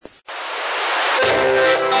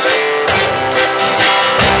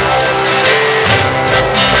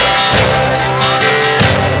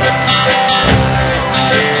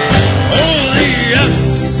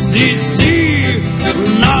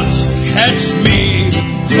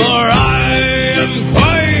for I am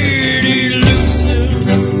quite elusive.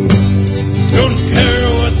 Don't care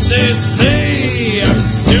what they say, I'm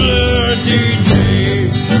still a DJ,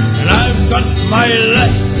 and I've got my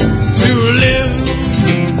life to live.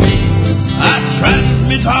 I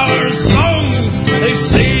transmit our song, they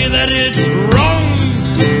say that it's wrong,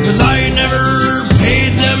 'cause I never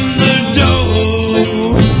paid them the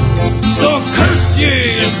dough. So curse ye,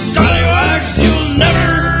 you scallywags, you'll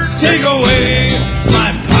never take away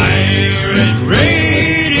my pirate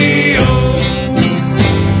radio.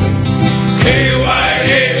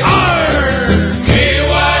 K-Y-A-R,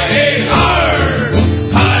 K-Y-A-R,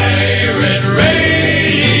 pirate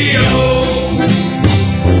radio.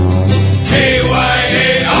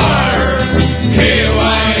 K-Y-A-R,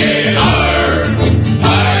 K-Y-A-R,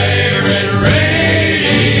 pirate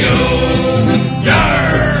radio. Yarr!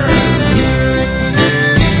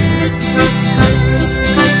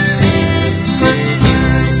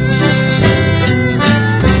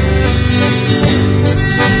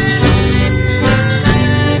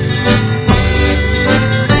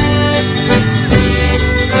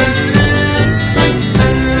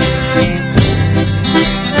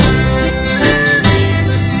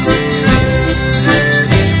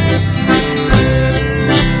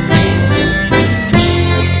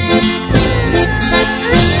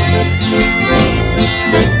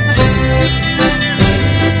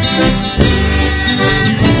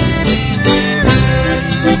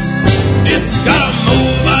 It's got a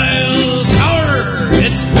mobile tower,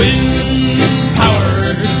 it's wind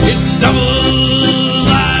powered, it doubles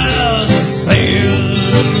as a sail.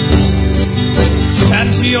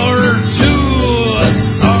 Shanty or two, a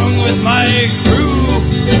song with my crew,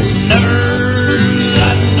 never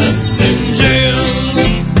land us in jail.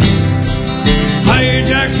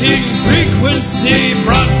 Hijacking frequency,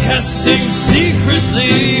 broadcasting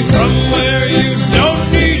secretly from where you don't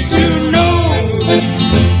need to know.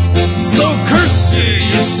 So curse ye,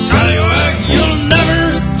 you scallywag, you'll never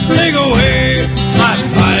take away my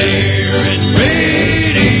pirate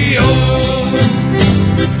radio.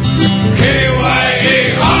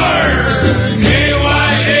 K-Y-A-R,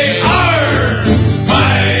 K-Y-A-R,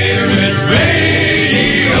 pirate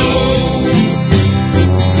radio.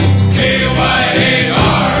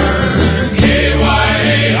 K-Y-A-R,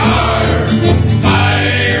 K-Y-A-R,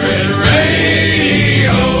 pirate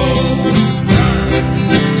radio.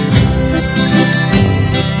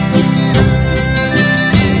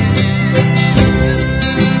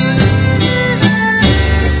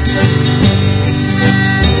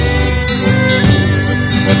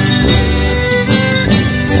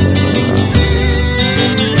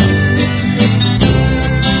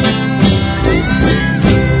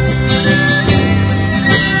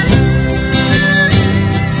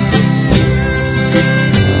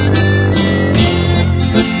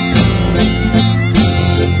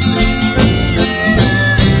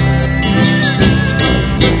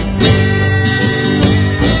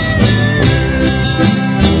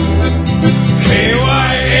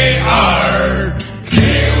 K-Y-A-R,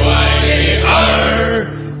 K-Y-A-R,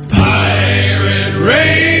 pirate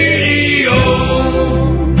radio.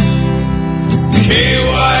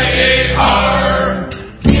 K-Y-A-R,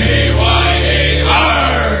 K-Y-A-R,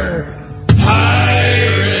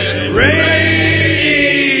 pirate radio.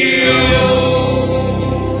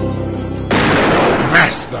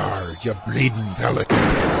 Mastar, you bleeding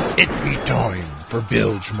pelicans. It be time for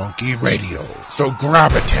Bilge Monkey Radio. So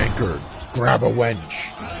grab a tankard, grab a wench,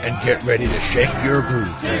 and get ready to shake your groove.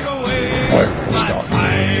 Fire will start.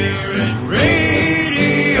 Pirate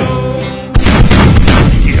radio.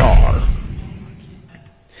 Yar.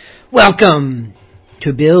 Welcome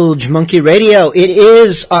to Bilge Monkey Radio. It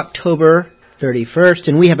is October 31st,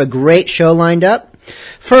 and we have a great show lined up.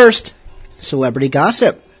 First, celebrity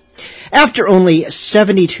gossip. After only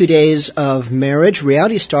 72 days of marriage,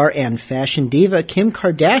 reality star and fashion diva Kim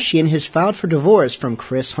Kardashian has filed for divorce from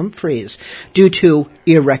Kris Humphries due to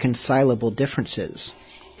irreconcilable differences.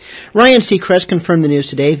 Ryan Seacrest confirmed the news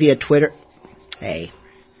today via Twitter. Hey,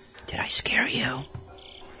 did I scare you?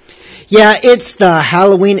 Yeah, it's the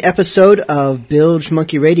Halloween episode of Bilge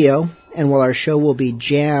Monkey Radio, and while our show will be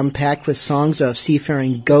jam-packed with songs of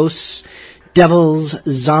seafaring ghosts, devils,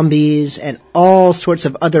 zombies, and all sorts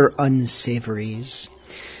of other unsavories,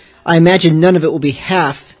 I imagine none of it will be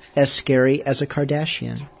half as scary as a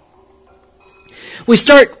Kardashian. We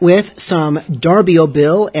start with some Darby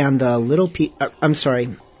O'Bill and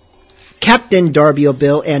the Captain Darby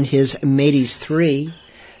O'Bill and his Mateys 3.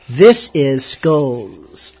 This is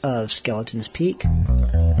Skulls of Skeleton's Peak.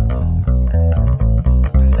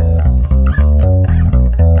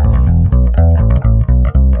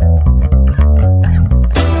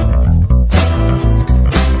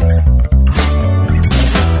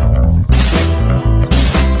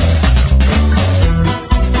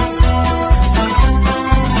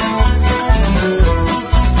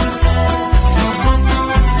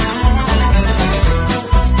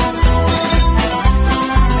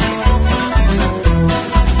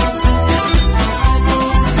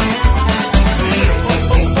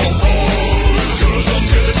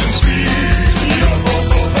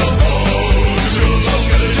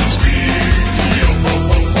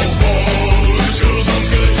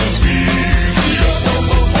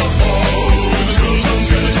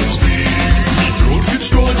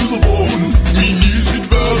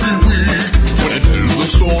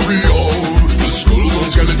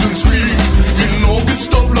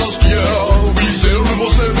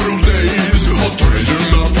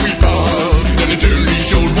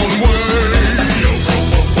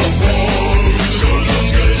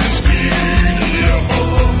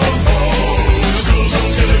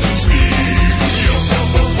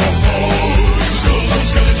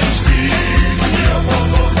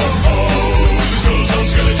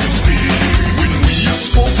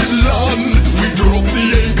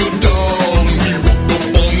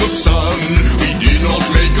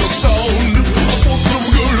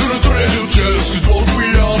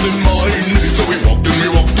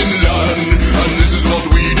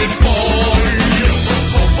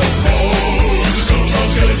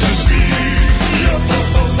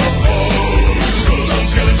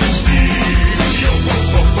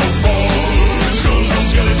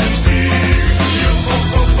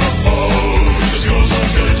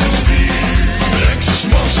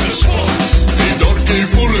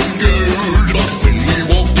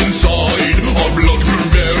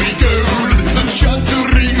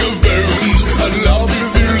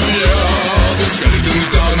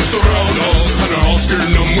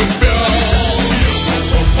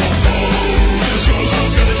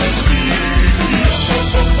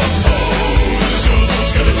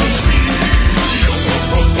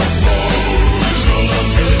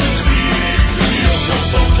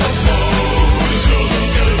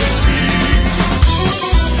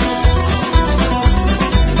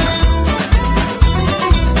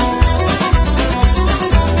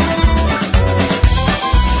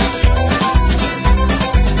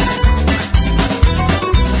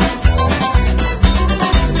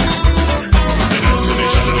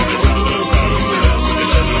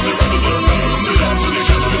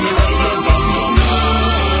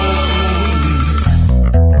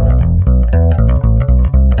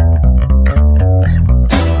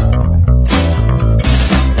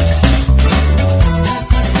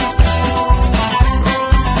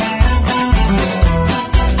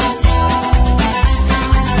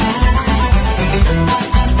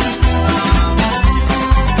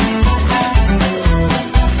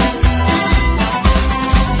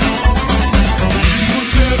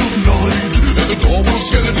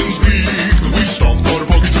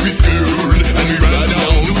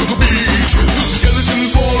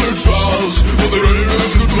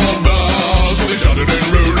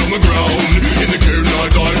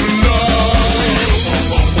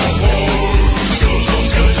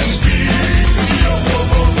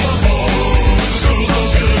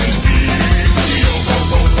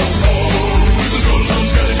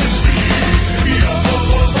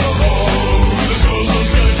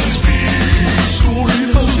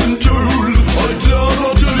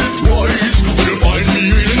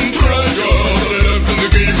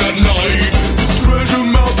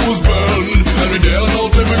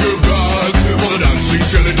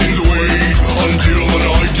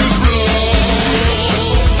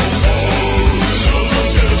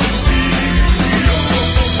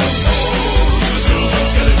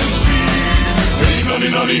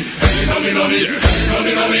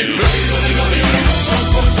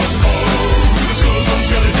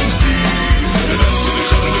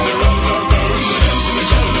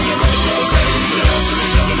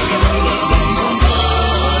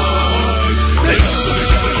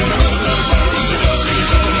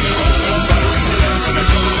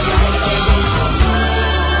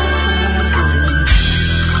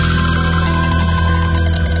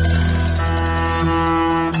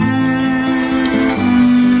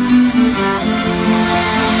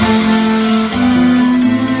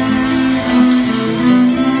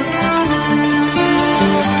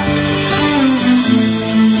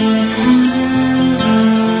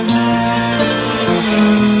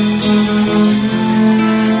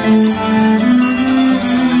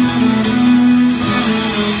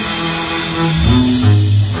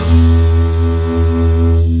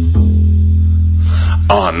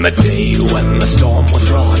 On the day when the storm was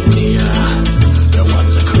drawing near, there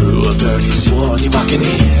was a crew of dirty, swarthy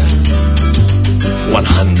buccaneers.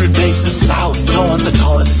 100 paces south toward the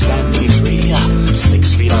tallest standing tree,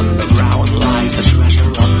 6 feet underground lies the treasure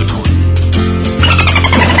of the queen.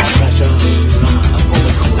 Treasure of the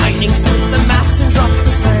queen. Lightning split the mast and dropped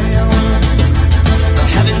the sail. The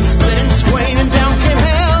heavens split in twain and down came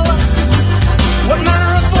hell. What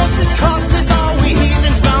manner of forces caused this? Are we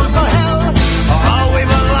heathens bound for hell?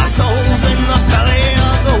 Souls in the belly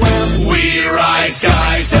of the whale. We ride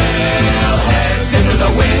sky sail, heads into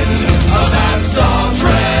the wind, a vast dog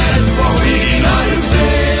tread, for we do not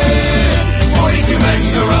sin. 42 men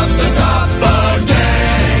corrupt the top, a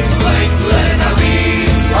gang, like let it not be,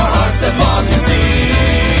 our hearts that fall to sea.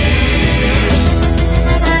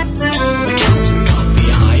 The captain caught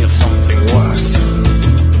the eye of something worse.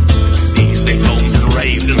 The seas they foamed and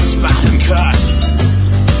raved and spat and cursed.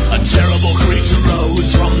 A terrible creature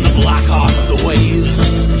rose from the black heart of the waves,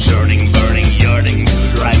 churning, burning, yearning to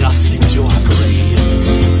drag us into our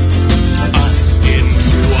graves. Us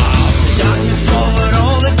into our Darkness swallowed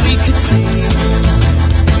all that we could see.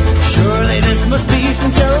 Surely this must be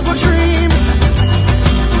some terrible dream.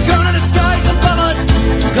 Gone are the skies above us,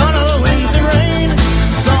 gone are the winds and rain.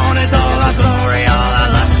 Gone is all our glory, all our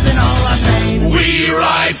lust and all our pain. We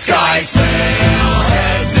ride sky sail,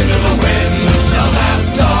 heads into the wind, a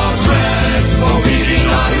vast dog tread, for we do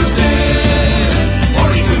not who sin.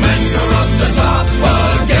 42 men corrupt the top, a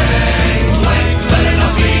gang plank, let it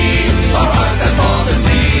not be, our hearts that fall to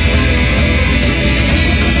sea.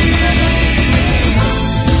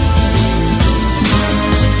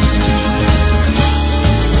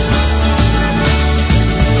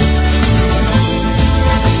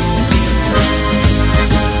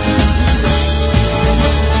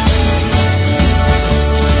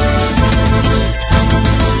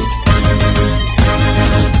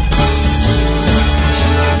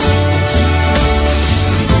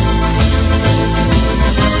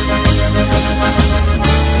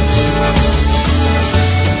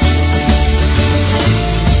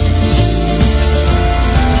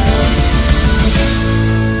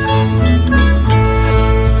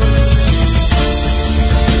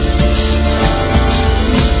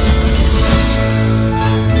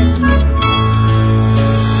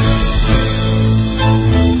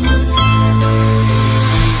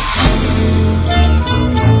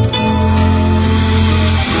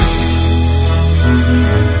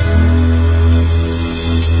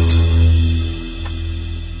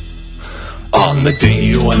 On the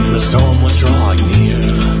day when the storm was drawing near,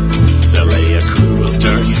 there lay a crew of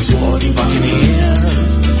dirty, swarthy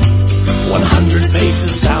buccaneers. 100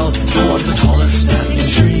 paces south toward the tallest standing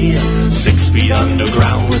tree, 6 feet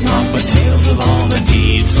underground with naught but tales of all the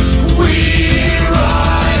deeds. We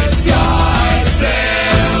ride sky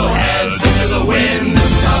sail, heads into the wind,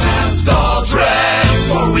 a vast all dread,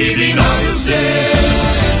 for we be not who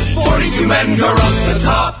sin. 42 men corrupt the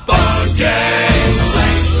top, a gang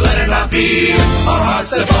plank, let it not be, our hearts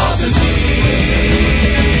that fall to sea.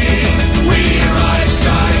 We ride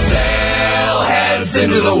sky sail, heads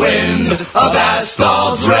into the wind, a vast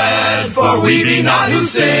all dread, for we be not who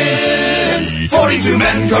sin. 42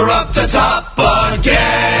 men corrupt the top, a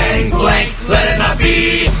gang plank, let it not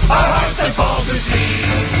be, our hearts that fall to sea.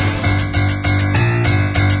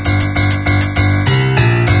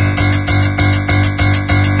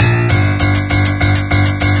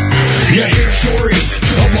 You hear stories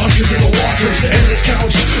of monsters in the waters, endless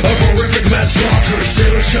counts of horrific manslaughter.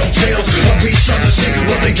 Sailors tell tales of beasts on the sea.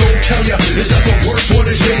 What they don't tell you is that the worst one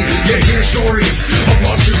is me. You hear stories of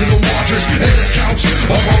monsters in the waters, endless counts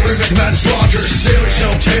of horrific manslaughter. Sailors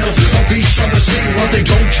tell tales of beasts on the sea. What they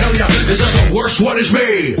don't tell you is that the worst one is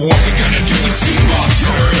me. What we gonna do with sea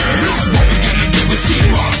monsters? What we gonna do with sea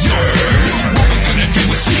monsters? What we gonna do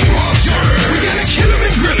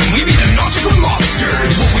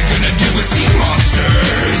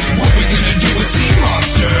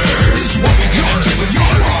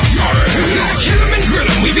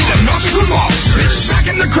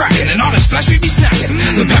and on his flesh we be snacking.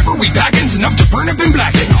 The pepper we packin's enough to burn up and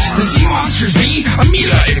blacken. The sea monsters be a meal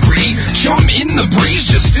I'd agree. Chum in the breeze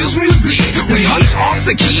just fills me with glee. We hunt off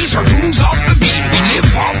the keys, harpoons off the beat. We live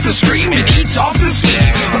off the scream and eat off the ski.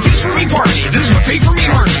 A feast for me party, this is what fate for me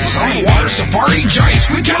hearties. On the water safari, giant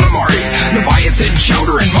squid calamari. Leviathan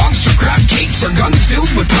chowder and monster crab cakes. Our guns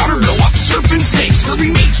filled with powder, blow up serpent snakes. Slurpy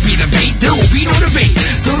mates be the bait, there will be no debate.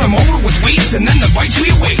 Fill them over with weights and then the bites we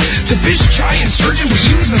await. To fish giant sturgeons, we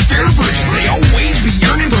use them fair virgins. They always be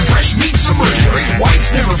yearning for fresh meat submerged. Great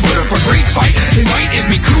whites never put up a great fight. They might if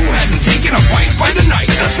me crew hadn't taken a bite by the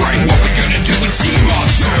night. That's right, what we gonna do with sea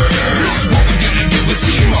monsters? What we gonna do with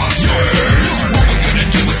sea monsters? What we gonna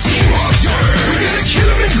do with sea monsters? We gonna kill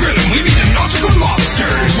them and grill them, we be the nautical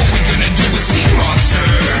lobsters. What we gonna do with sea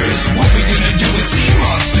monsters? What we gonna do with sea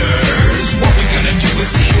monsters? What we gonna do with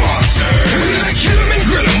sea monsters? We gonna kill them and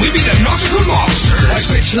grill them, we be the nautical lobsters. I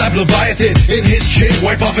straight slap Leviathan in his chin,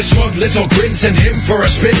 wipe off his smug little grin, send him for a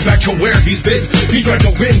spin back to where he's been. He tried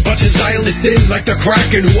to win, but his isle is thin like the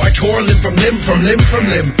Kraken, who I tore limb from limb, from limb from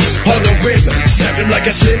limb. On the whim, snapped him like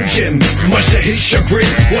a Slim Jim, much to his chagrin.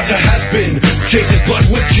 What's a has-been? Chases blood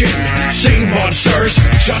with gin. Sea monsters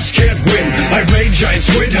just can't win. I raid giant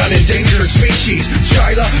squid on endangered species.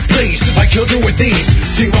 Skyla, please, I killed her with these.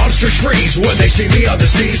 Sea monsters freeze when they see me on the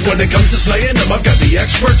seas. When it comes to slaying them, I've got the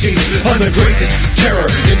expertise. I'm the greatest terror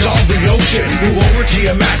in all the ocean. Move over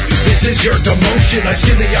Tiamat, this is your demotion. I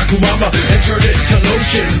skin the Yakumama and turn it to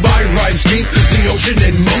lotion. My rhymes keep the ocean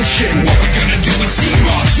in motion. What we gonna do with sea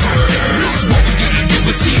monsters? What we gonna do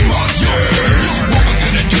with sea monsters? What we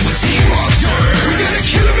gonna do with sea monsters? We gonna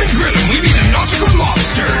kill them and grill them, we be the nautical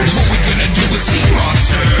lobsters. What we gonna do with sea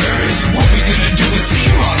monsters? What we gonna do with sea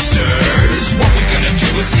monsters? What we gonna do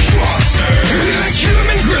with sea monsters? We gonna kill them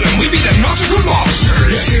and grill them, we be the nautical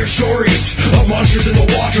lobsters. You hear stories of monsters in the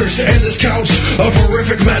waters, endless counts of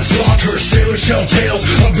horrific manslaughter. Sailors tell tales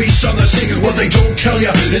of beasts on the sea. What they don't tell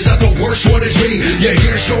you is that the worst one is me. You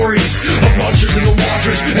hear stories of monsters in the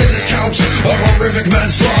waters, endless counts of horrific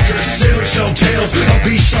manslaughter. Sailors tell tales of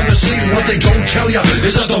beasts on the sea. What they don't tell you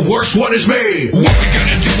is that the worst one is me. What we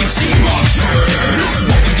gonna do with sea monsters?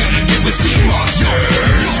 What we gonna do with sea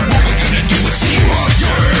monsters? What we gonna do with sea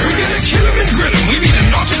monsters? We gonna kill them and grill them, we be the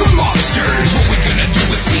nautical lobsters. What we gonna do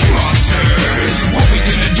with sea monsters? What we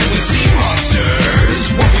gonna do with sea monsters?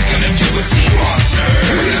 What we gonna do with sea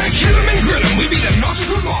monsters? We gonna kill them and grill them, we be the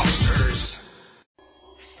nautical lobsters.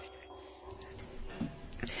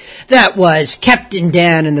 That was Captain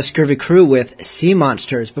Dan and the Scurvy Crew with Sea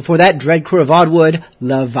Monsters. Before that, Dread Crew of Oddwood,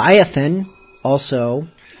 Leviathan, also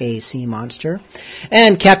a sea monster.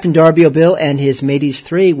 And Captain Darby O'Bill and his mateys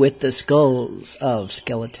 3 with the Skulls of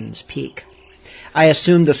Skeleton's Peak. I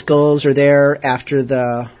assume the skulls are there after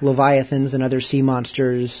the Leviathans and other sea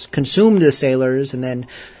monsters consumed the sailors and then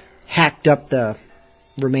hacked up the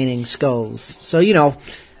remaining skulls. So, you know,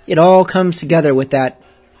 it all comes together with that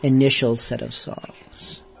initial set of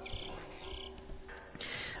songs.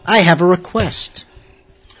 I have a request.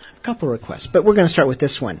 A couple requests, but we're going to start with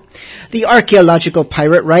this one. The Archaeological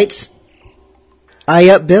Pirate writes, I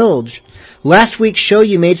up Bilge. Last week's show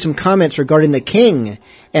you made some comments regarding the king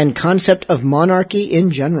and concept of monarchy in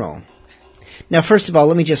general. Now, first of all,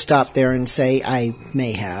 let me just stop there and say I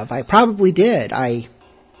may have. I probably did.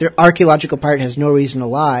 The Archaeological Pirate has no reason to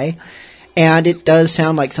lie, and it does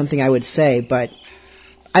sound like something I would say, but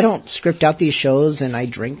I don't script out these shows and I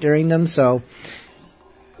drink during them, so,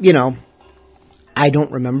 you know, I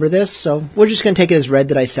don't remember this, so we're just going to take it as read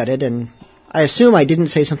that I said it, and I assume I didn't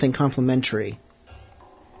say something complimentary.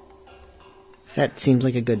 That seems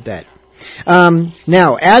like a good bet.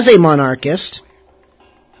 Now, as a monarchist,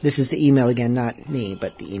 this is the email again, not me,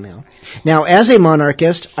 but the email. Now, as a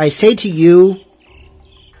monarchist, I say to you,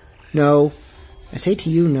 no.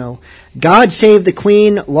 God save the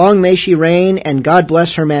Queen, long may she reign, and God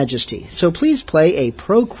bless her majesty. So please play a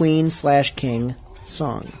pro-Queen/King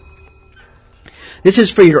song. This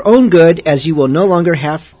is for your own good, as you will no longer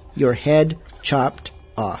have your head chopped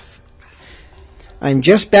off. I'm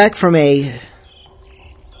just back from I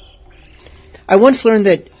once learned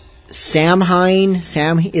that Samhain,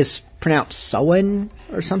 Sam is pronounced Samhain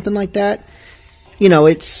or something like that. You know,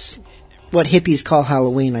 it's what hippies call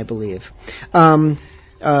Halloween, I believe.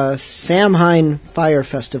 Samhain Fire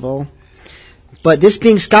Festival. But this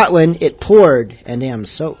being Scotland, it poured and am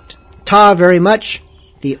soaked. Ta very much,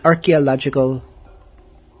 the Archaeological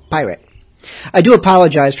Pirate. I do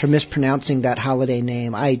apologize for mispronouncing that holiday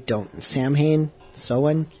name. I don't. Samhain?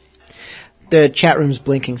 Samhain? The chat room's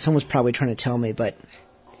blinking. Someone's probably trying to tell me, but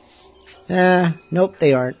nope,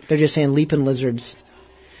 they aren't. They're just saying leaping lizards.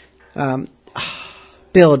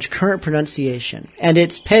 Bilge, current pronunciation. And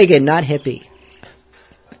it's pagan, not hippie.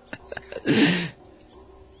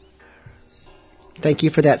 Thank you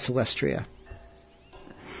for that, Celestria.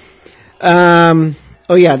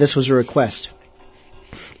 Oh yeah, this was a request.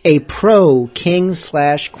 A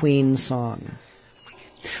pro-king/queen song.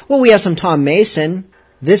 Well, we have some Tom Mason.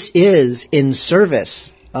 This is In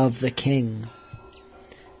Service of the King.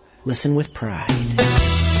 Listen with pride.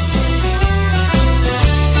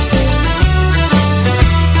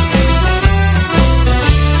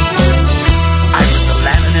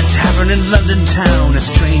 In London town, a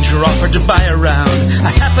stranger offered to buy a round. I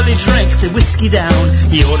happily drank the whiskey down.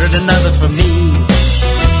 He ordered another for me.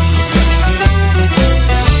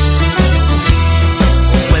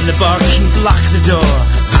 When the barkeep locked the door,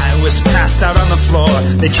 I was passed out on the floor.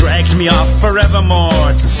 They dragged me off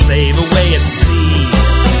forevermore to slave away at sea.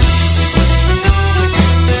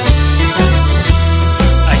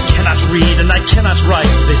 I cannot read and I cannot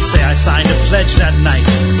write. They say I signed a pledge that night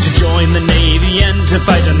to join the Navy and to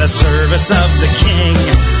fight in the service of the King.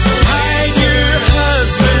 Hide your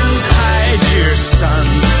husbands, hide your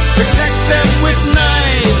sons, protect them with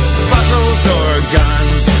knives, bottles or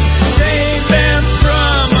guns. Save them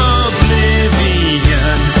from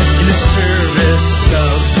oblivion in the service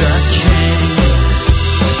of the King.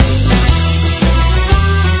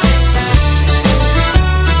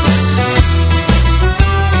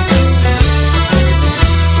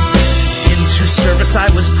 I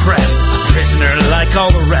was pressed, a prisoner like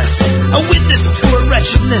all the rest, a witness to a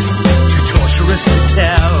wretchedness too torturous to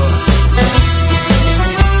tell.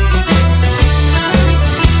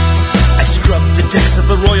 I scrubbed the decks of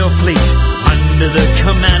the Royal Fleet under the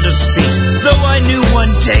commander's feet, though I knew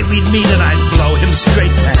one day we'd meet and I'd blow him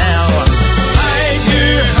straight to hell. Hide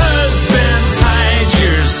your husbands, hide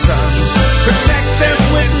your sons, protect them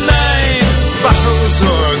with knives, bottles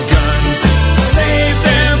or guns. Save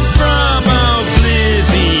them from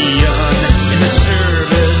in the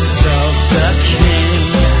service of the King.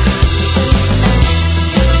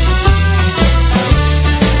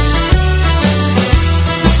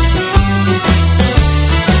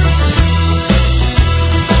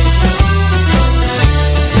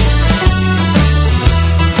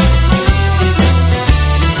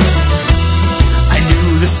 I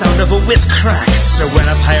knew the sound of a whip crack, so when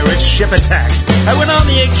a pirate ship attacked, I went on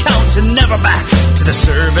the account and never back to the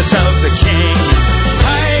service of the King.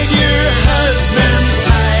 Hide your husbands,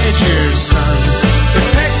 hide your sons,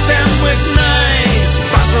 protect them with knives,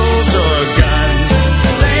 bottles or guns.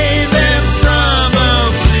 Save them from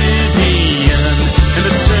oblivion in the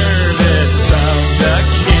service of the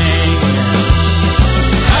King.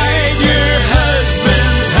 Hide your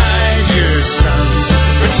husbands, hide your sons,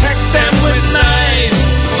 protect them with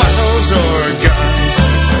knives, bottles or guns.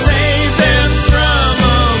 Save them from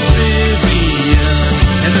oblivion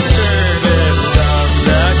in the service of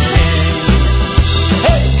the King.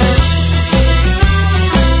 Hey!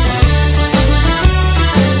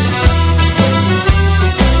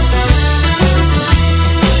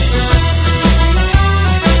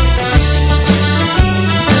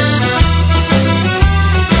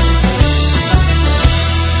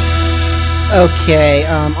 Okay,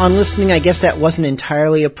 on listening, I guess that wasn't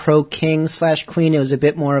entirely a pro-king/queen. It was a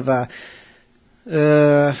bit more of a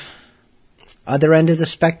other end of the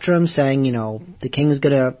spectrum, saying, you know, the king is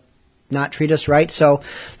going to not treat us right. So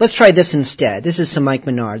let's try this instead. This is some Mike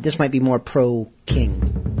Menard. This might be more pro-king.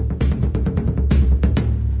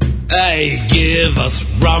 Aye, give us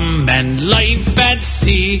rum and life at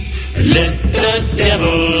sea. Let the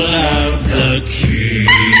devil have the key.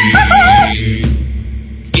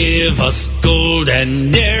 Give us gold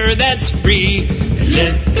and air that's free.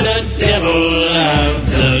 Let the devil have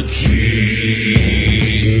the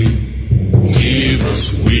key. Give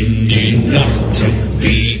us wind enough to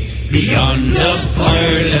be beyond the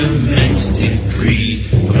Parliament's decree.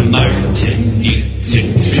 From Martinique to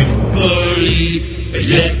Tripoli,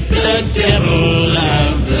 let the devil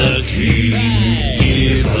have the key.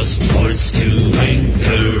 Give us ports to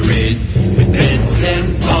anchor in, with beds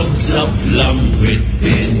and pubs of plum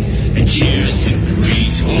within, and cheers to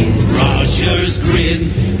greet old Roger's grin.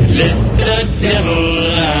 Let the devil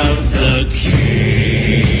have the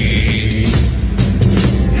key.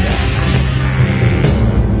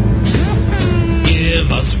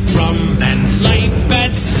 Give us rum and life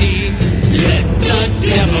at sea. Let the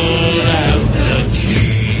devil have the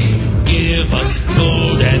key. Give us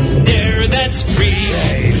gold and air that's free.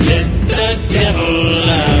 Let the devil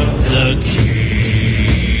have the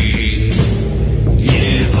key.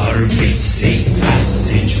 Give our mates safe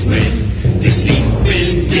passage when they sleep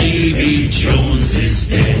in Davy Jones.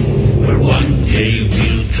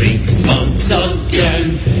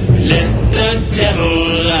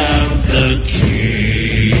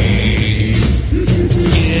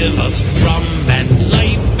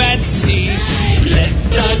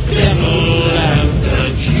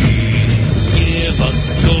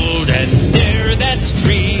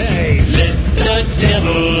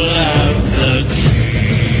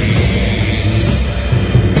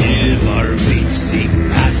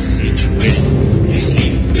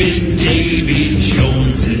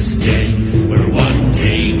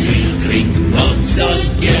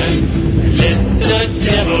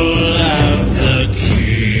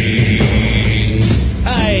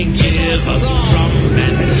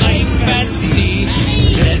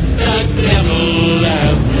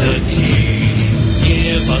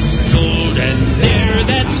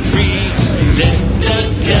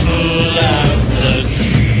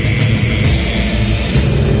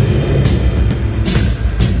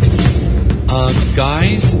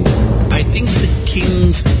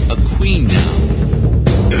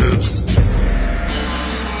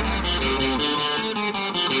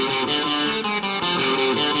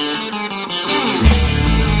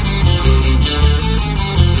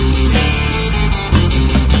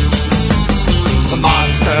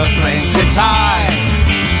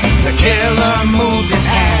 killer moved his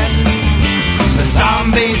hand. The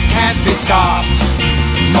zombies can't be stopped.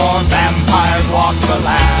 More vampires walk the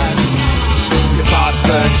land. You thought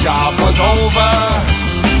the job was over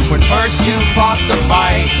when first you fought the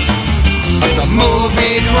fight. But the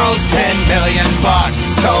movie grossed $10 million,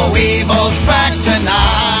 so evil's back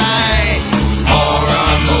tonight.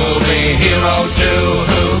 Horror movie Hero 2,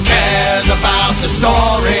 who cares about the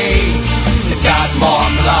story? It's got more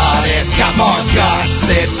blood, it's got more guts,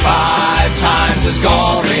 it's 5 times as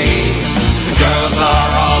gory. The girls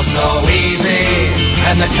are all so easy,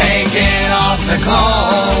 and they're taking off their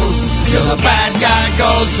clothes till the bad guy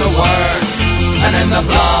goes to work, and then the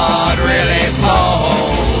blood really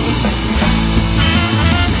flows.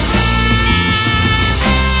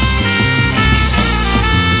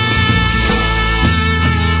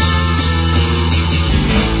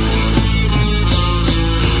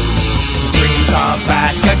 Dreams are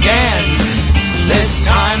back again, this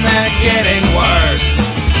time they're getting worse.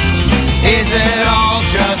 Is it all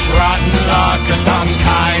just rotten luck or some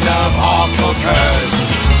kind of awful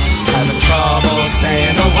curse? Having trouble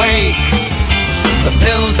staying awake, the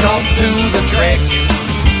pills don't do the trick.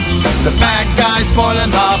 The bad guy's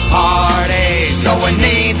spoiling the party, so we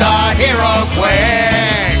need the hero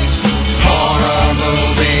quick. Horror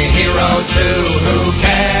movie Hero 2, who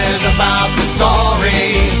cares about the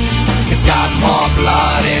story? It's got more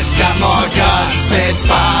blood, it's got more guts, it's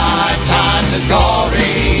 5 times as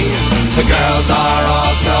gory. The girls are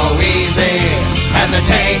all so easy, and they're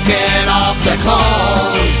taking off their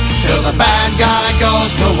clothes till the bad guy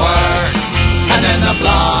goes to work, and then the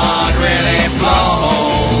blood really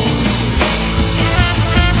flows.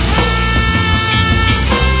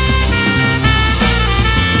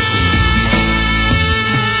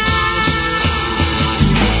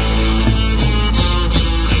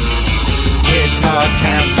 Kids are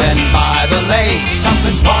camping by the lake,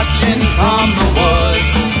 something's watching from the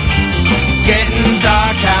woods. Getting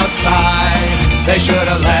dark outside, they should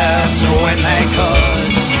have left when they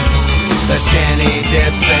could. They're skinny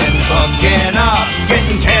dipping, hooking up,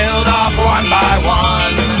 getting killed off one by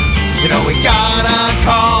one. You know we gotta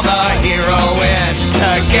call the hero in to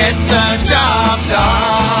get the job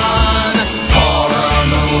done. Horror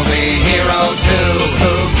movie Hero 2,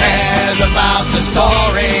 who cares about the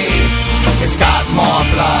story? It's got more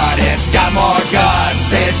blood, it's got more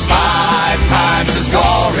guts, it's 5 times as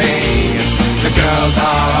gory. The girls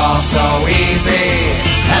are all so easy,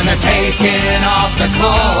 and they're taking off the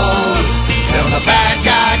clothes till the bad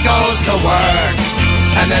guy goes to work,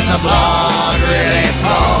 and then the blood really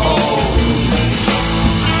flows.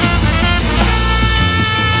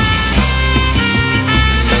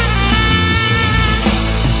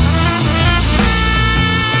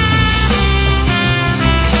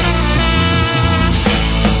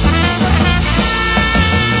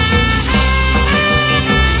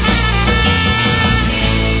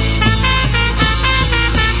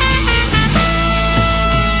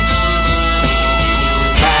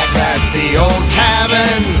 The old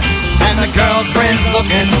cabin, and the girlfriend's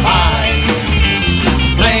looking fine.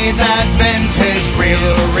 Play that vintage reel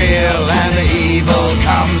to reel, and the evil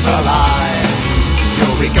comes alive.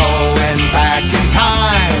 You'll be going back in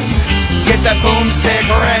time, get that boomstick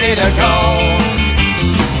ready to go.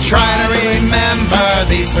 Try to remember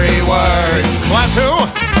these 3 words. Klaatu,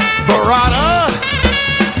 Barada.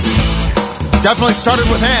 Definitely started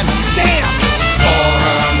with N. Damn!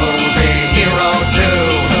 Horror movie Hero 2,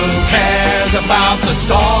 who cares about the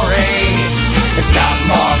story? It's got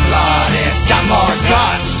more blood, it's got more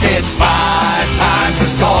guts, it's 5 times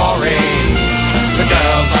as gory. The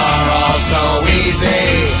girls are all so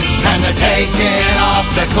easy, and they're taking off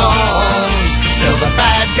their clothes till the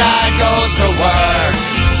bad guy goes to work,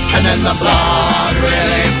 and then the blood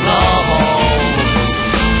really flows.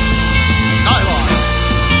 Nylon,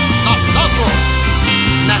 Nostrum,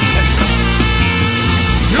 Napkin,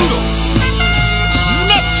 Noodle,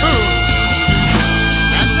 Neptune.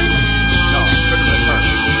 Nancy? No, couldn't have been her.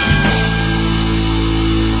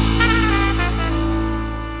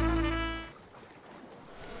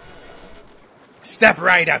 Step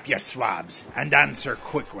right up, you swabs, and answer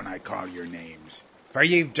quick when I call your names. For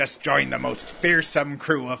you've just joined the most fearsome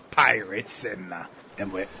crew of pirates in the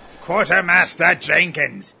Quartermaster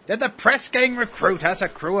Jenkins, did the press gang recruit us a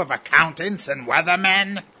crew of accountants and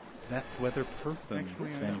weathermen? That weather perfect.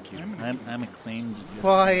 Thank you. I'm acclaimed.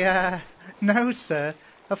 Why, no, sir.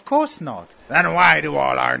 Of course not. Then why do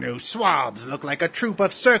all our new swabs look like a troupe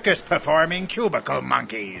of circus-performing cubicle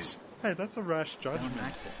monkeys? Hey, that's a rash judgment. Don't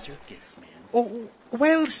like the circus, man. Oh,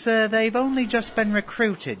 well, sir, they've only just been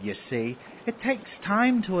recruited, you see. It takes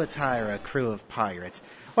time to attire a crew of pirates.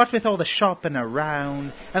 What with all the shopping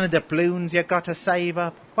around and the doubloons you got to save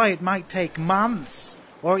up, why, it might take months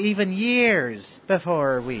or even years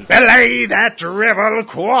before we... Belay that drivel,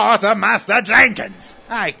 Quartermaster Jenkins!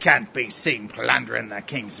 I can't be seen plundering the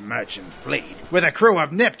King's merchant fleet with a crew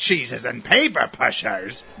of nip cheeses and paper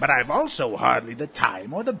pushers, but I've also hardly the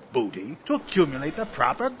time or the booty to accumulate the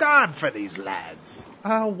proper guard for these lads.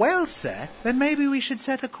 Well, sir, then maybe we should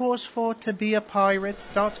set a course for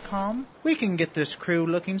tobeapirate.com. We can get this crew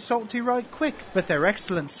looking salty right quick with their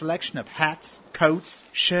excellent selection of hats, coats,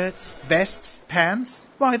 shirts, vests, pants.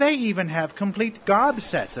 Why, they even have complete garb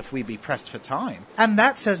sets if we be pressed for time. And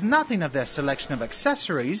that says nothing of their selection of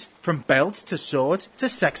accessories, from belts to swords to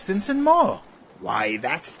sextants and more. Why,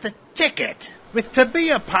 that's the ticket. With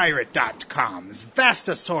tobeapirate.com's vast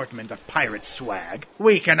assortment of pirate swag,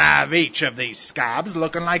 we can have each of these scabs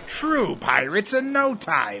looking like true pirates in no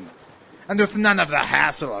time. And with none of the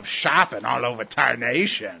hassle of shopping all over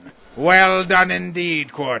tarnation. Well done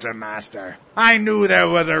indeed, Quartermaster. I knew there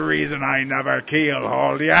was a reason I never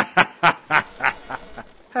keelhauled ya.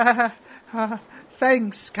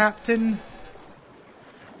 Thanks, Captain.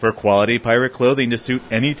 For quality pirate clothing to suit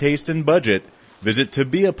any taste and budget, visit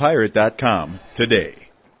tobeapirate.com today.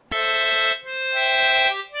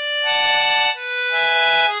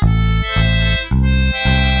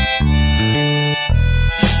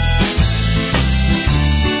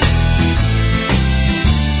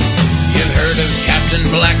 You've heard of Captain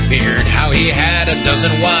Blackbeard, how he had a dozen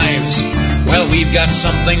wives. Well, we've got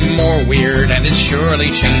something more weird, and it's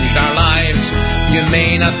surely changed our lives. You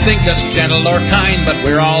may not think us gentle or kind, but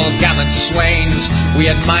we're all gallant swains.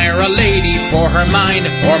 We admire a lady for her mind,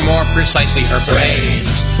 or more precisely her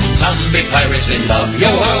brains. Zombie pirates in love,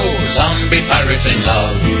 yo-ho! Zombie pirates in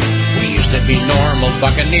love. We used to be normal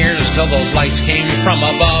buccaneers till those lights came from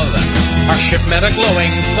above. Our ship met a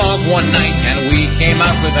glowing fog one night, and we came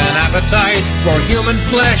out with an appetite for human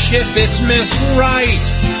flesh if it's misright.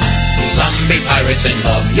 Zombie pirates in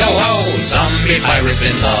love, yo-ho! Zombie pirates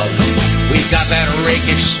in love. We've got that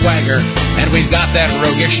rakish swagger, and we've got that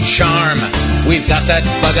roguish charm. We've got that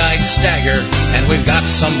bug-eyed stagger, and we've got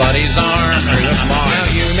somebody's arm. Now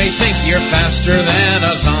you may think you're faster than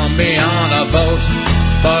a zombie on a boat,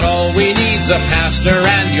 but all we need's a pastor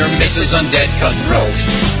and your missus undead cutthroat.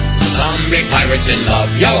 Zombie pirates in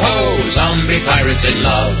love, yo-ho! Zombie pirates in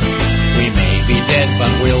love. We may be dead,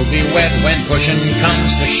 but we'll be wed when pushing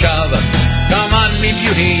comes to shove. Come on, me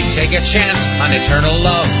beauty, take a chance on eternal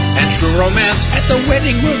love and true romance. At the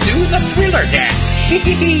wedding, we'll do the thriller dance.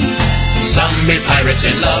 Zombie pirates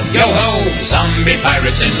in love, yo-ho! Zombie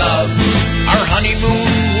pirates in love. Our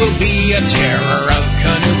honeymoon will be a terror of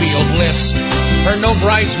connubial bliss, for no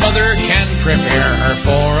bride's mother can prepare her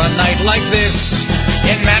for a night like this.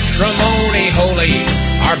 In matrimony holy,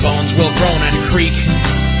 our bones will groan and creak,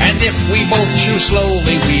 and if we both chew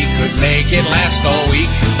slowly, we could make it last all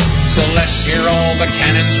week. So let's hear all the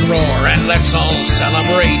cannons roar, and let's all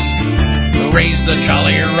celebrate. Raise the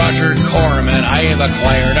jolly Roger Corman, I've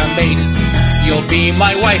acquired a mate. You'll be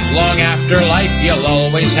my wife long after life, you'll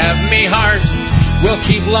always have me heart. We'll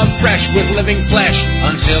keep love fresh with living flesh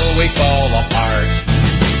until we fall apart.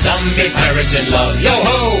 Zombie pirates in love,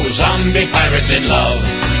 yo-ho! Zombie pirates in love.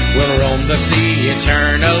 We'll roam the sea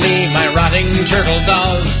eternally, my rotting turtle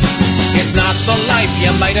dove. It's not the life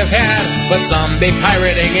you might have had, but zombie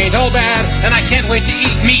pirating ain't all bad, and I can't wait to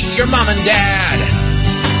eat meat, your mom and dad.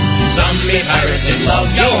 Zombie pirates in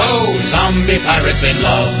love, yo-ho! Zombie pirates in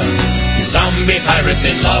love. Zombie pirates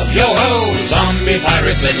in love, yo-ho! Zombie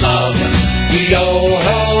pirates in love.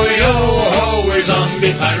 Yo-ho, yo-ho, we're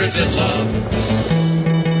zombie pirates in love.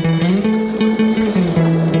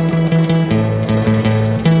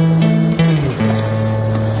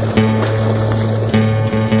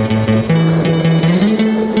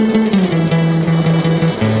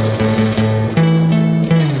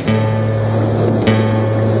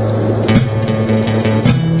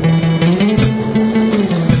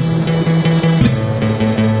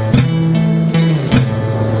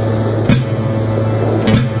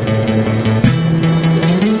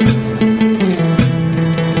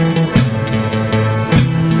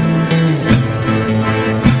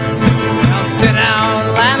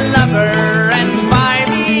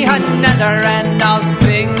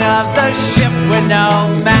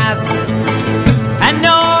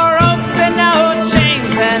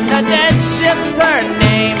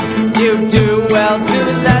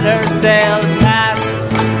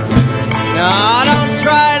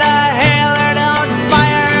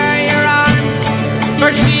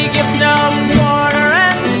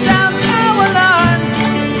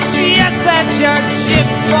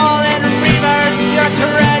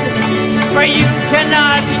 You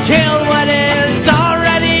cannot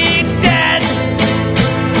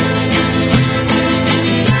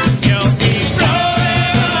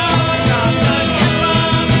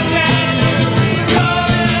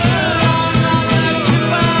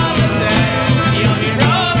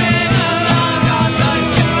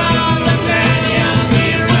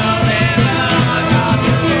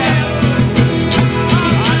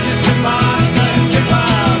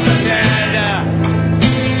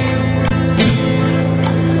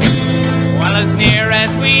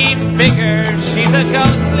as we figure, she's a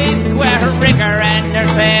ghostly square rigger, and her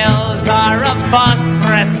sails are a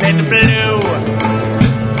phosphorescent blue.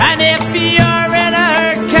 And if you're in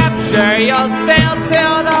her capture, you'll sail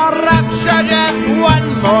till the rapture. Just one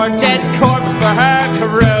more dead corpse for her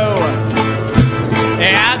crew.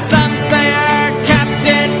 Yeah, some say her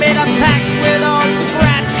captain made a pact with old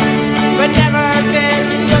Scratch, but never did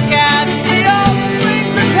look at the old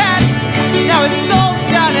strings attached. Now his soul's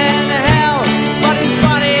down in hell, but his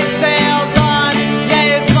body sails on.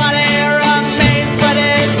 Yeah, his body remains, but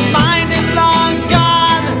his mind is long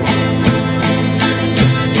gone.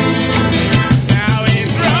 Now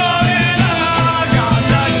he's rolling along on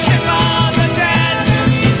the ship of the dead.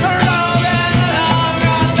 Rolling along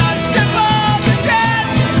on the ship of the dead.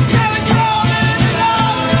 Now he's rolling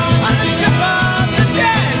along on the ship of the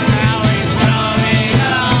dead. Now he's rolling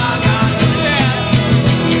along on the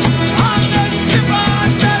ship. On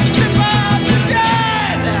the ship of the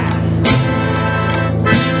dead.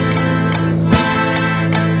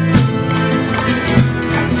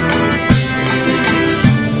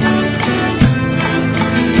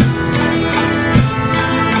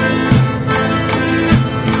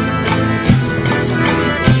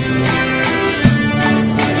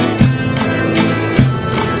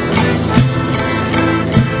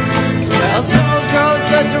 Well, so goes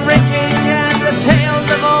the drinking and the tales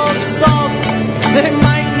of old salts. They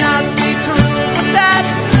might not be true, but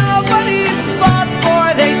that's nobody's fault, for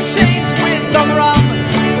they change with the rum,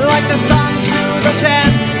 like the song to the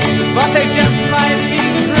dance. But they just might be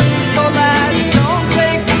true, so lad, don't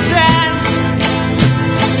take the chance.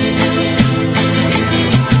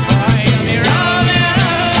 Oh, you'll be rolling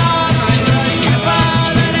along on the ship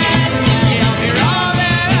of the dead. You'll be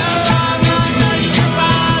rolling along on the ship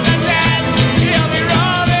of the dead. You'll be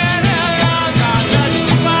rolling along on the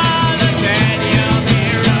ship of the dead. You'll be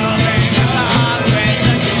rolling along with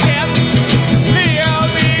the ship. You'll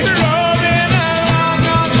be rolling along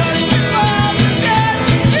on the ship of the dead.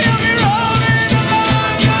 You'll be rolling along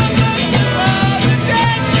on the ship of the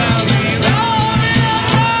dead. You'll be rolling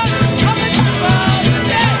along on the ship of the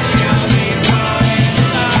dead. You'll be rolling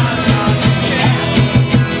along on the ship.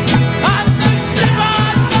 On the ship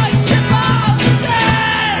of the dead.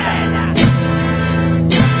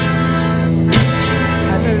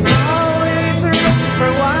 And there's always room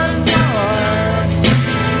for one more.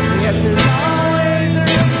 Yes, there's always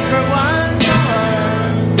room for one more.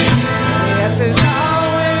 Yes, there's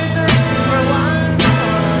always room for one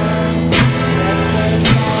more. Yes, there's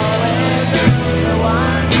always room for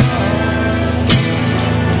one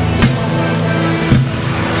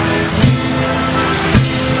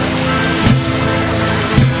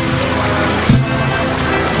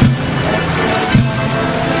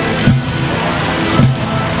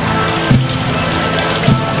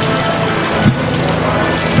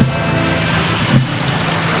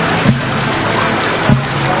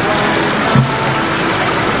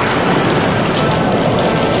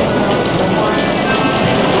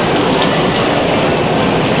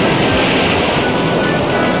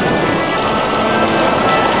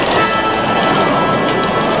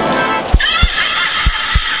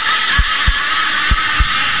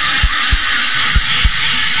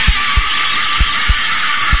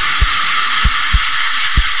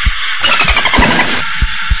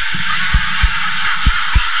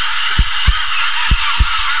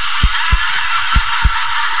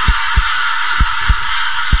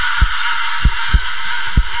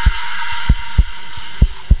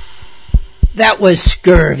That was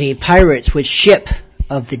Scurvy Pirates with Ship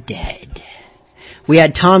of the Dead. We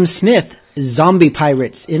had Tom Smith, Zombie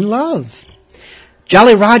Pirates in Love.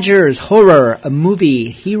 Jolly Rogers, Horror, a Movie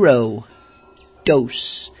Hero,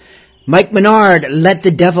 Dose. Mike Menard, Let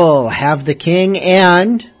the Devil Have the King,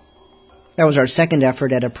 and that was our second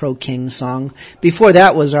effort at a Pro King song. Before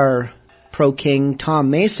that was our Pro King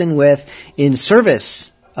Tom Mason with In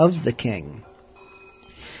Service of the King.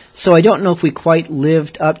 So I don't know if we quite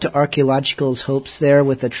lived up to Archaeological's hopes there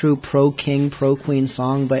with a true pro-king, pro-queen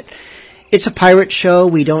song, but it's a pirate show.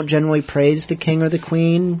 We don't generally praise the king or the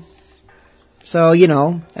queen. So, you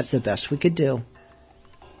know, that's the best we could do.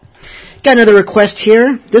 Got another request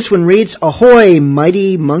here. This one reads, Ahoy,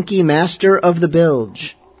 mighty monkey master of the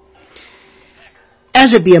bilge.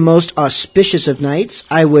 As it be a most auspicious of nights,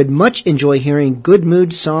 I would much enjoy hearing Good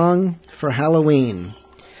Mood Song for Halloween.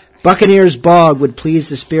 Buccaneer's Bog would please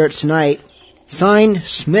the spirits tonight. Signed,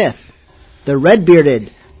 Smith, the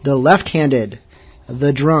red-bearded, the left-handed,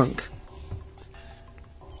 the drunk.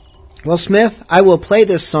 Well, Smith, I will play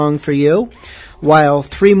this song for you while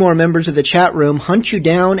 3 more members of the chat room hunt you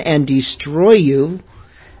down and destroy you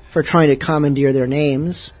for trying to commandeer their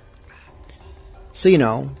names. So,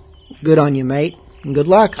 good on you, mate, and good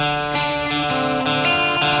luck.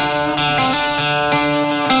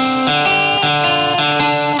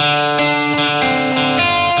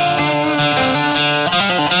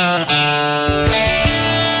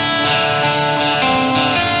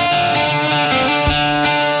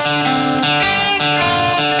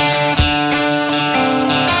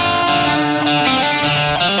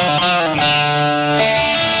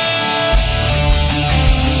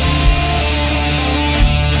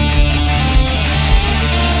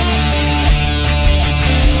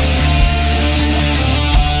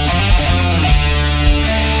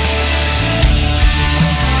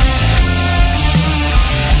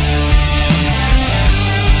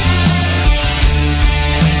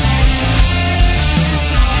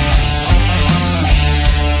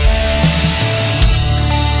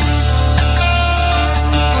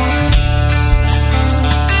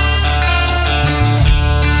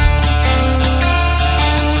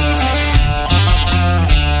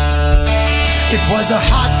 was a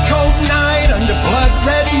hot, cold night under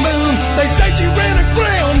blood-red moon. They say she ran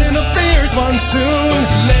aground in a fierce monsoon.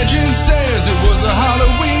 But the legend says it was a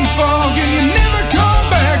Halloween fog, and you never come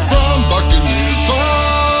back from Buccaneers Ball.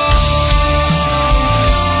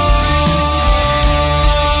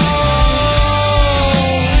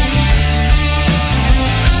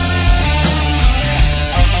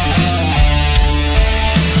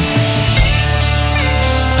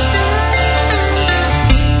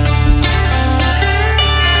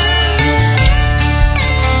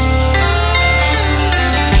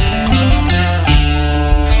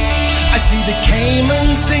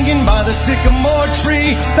 Singing by the sycamore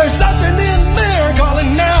tree. There's something in there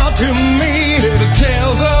calling out to me. Better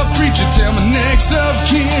tell the preacher, tell my next of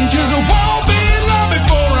kin, 'cause it won't be long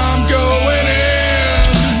before I'm going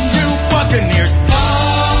in to Buccaneers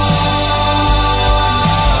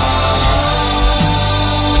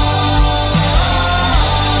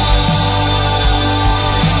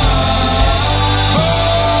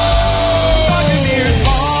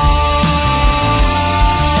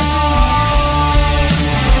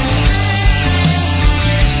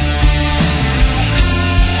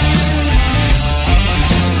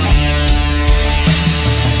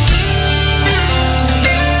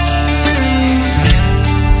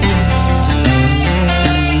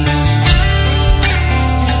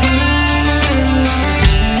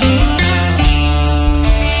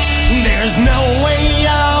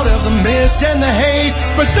and the haze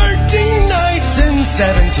for 13 nights and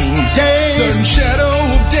 17 days. Sudden shadow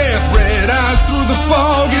of death, red eyes through the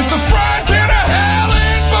fog, is the fried pan of hell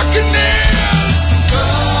in Buccaneers.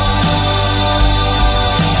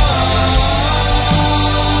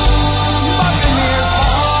 Buccaneers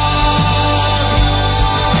fog.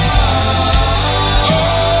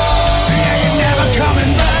 Yeah, you're never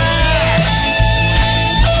coming back.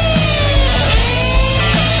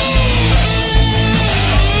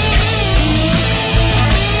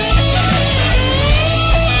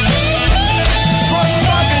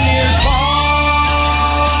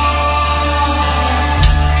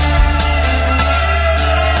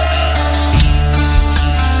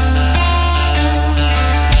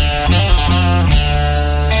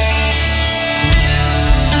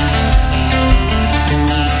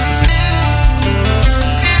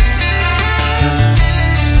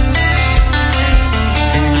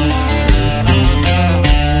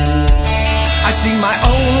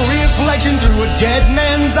 Through a dead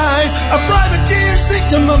man's eyes, a privateer's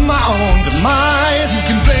victim of my own demise. You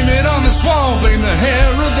can blame it on the swamp, blame the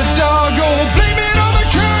hair of the dog, or blame it on the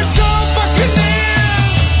curse of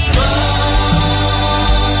Buccaneers.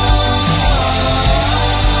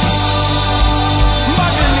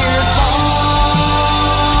 Buccaneers fog.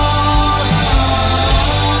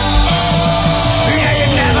 Yeah,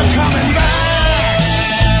 you're never coming back.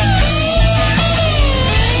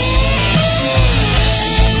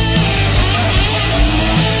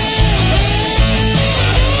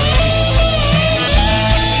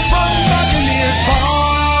 From Buccaneers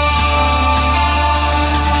fog.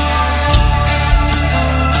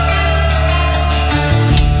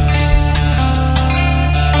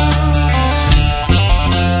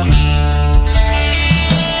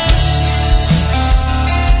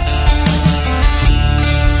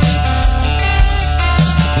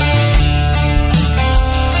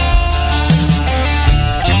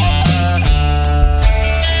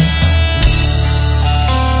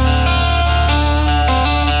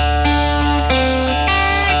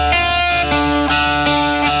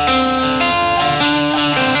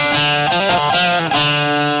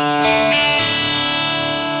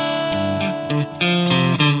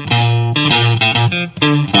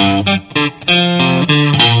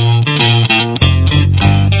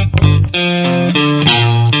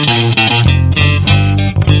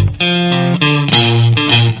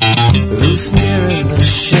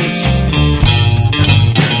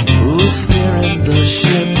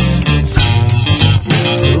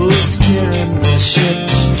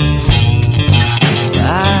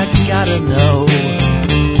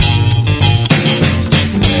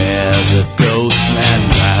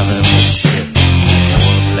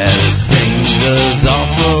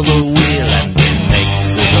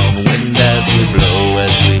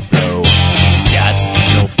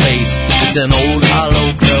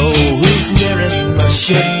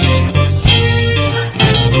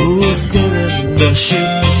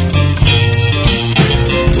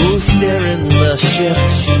 the ship.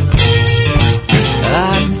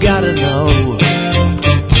 I've gotta know,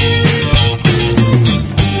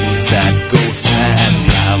 who's that ghost man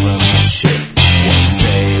driving the ship? Won't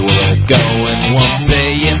say where we're going, won't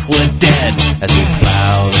say if we're dead, as we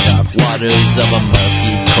plow the dark waters of a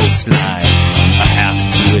murky coastline. I have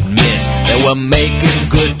to admit that we're making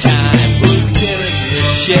good time. Who's steering the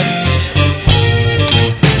ship?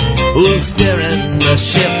 Who's steering the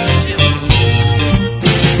ship?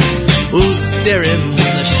 Who's steering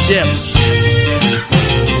the ship?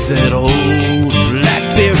 Is it old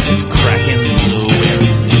Blackbeard just cracking the whip?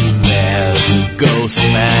 There's a ghost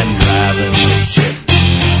man driving the ship.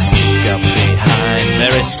 Sneak up behind,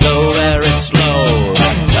 very slow, very slow.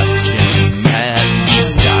 I touch him and he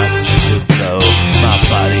starts to blow. My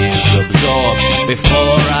body's absorbed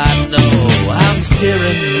before I know. I'm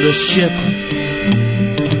steering the ship.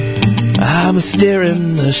 I'm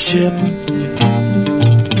steering the ship.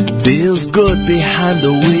 Feels good behind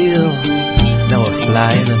the wheel. Now we're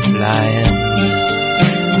flying and flying.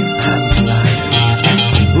 I'm flying.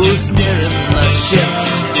 Who's steering the ship?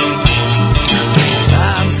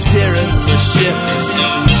 I'm steering the ship.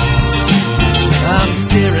 I'm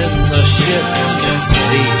steering the ship.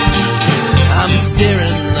 Steady. I'm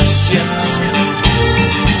steering the ship.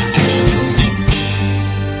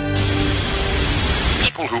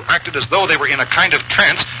 People who acted as though they were in a kind of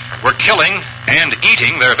trance were killing and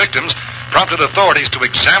eating their victims, prompted authorities to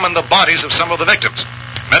examine the bodies of some of the victims.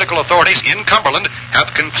 Medical authorities in Cumberland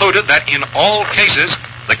have concluded that in all cases,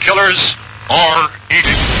 the killers are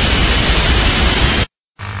eating.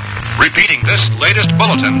 Repeating this latest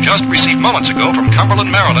bulletin just received moments ago from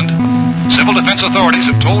Cumberland, Maryland, civil defense authorities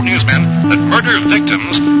have told newsmen that murder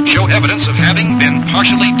victims show evidence of having been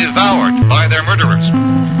partially devoured by their murderers.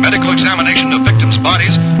 Medical examination of victims'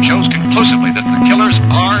 bodies shows conclusively that the killers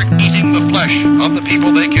are eating the flesh of the people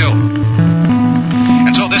they killed.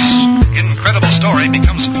 And so this incredible story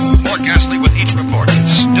becomes more ghastly with each report.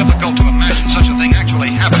 It's difficult to imagine such a thing actually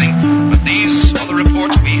happening, but these are the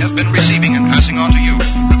reports we have been receiving and passing on to you.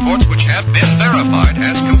 Reports which have been verified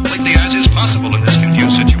as completely as is possible in this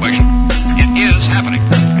confused situation. It is happening,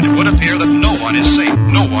 and it would appear that no one is safe.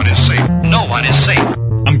 No one is safe. No one is safe.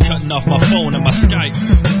 I'm cutting off my phone and my Skype,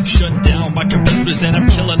 shutting down my computers and I'm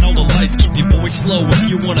killing all the lights. Keep your voice low if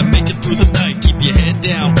you want to make it through the night. Keep your head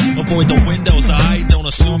down, avoid the windows. I don't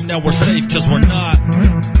assume that we're safe, cause we're not.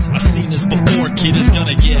 I've seen this before, kid, it's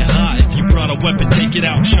gonna get hot. If you brought a weapon, take it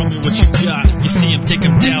out and show me what you got. If you see him, take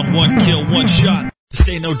him down, one kill, one shot. This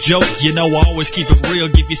ain't no joke, you know I always keep it real.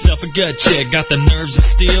 Give yourself a gut check, got the nerves of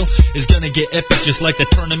steel. It's gonna get epic just like the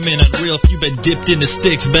tournament Unreal. If you've been dipped in the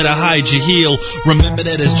sticks, better hide your heel. Remember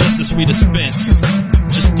that it's justice we dispense.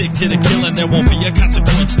 Just stick to the killing, there won't be a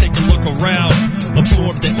consequence. Take a look around,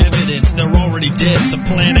 absorb the evidence. They're already dead, so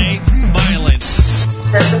plan A, violence.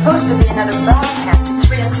 There's supposed to be another broadcast at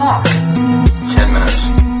 3 o'clock. 10 minutes.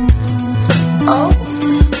 Oh?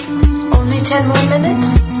 Only 10 more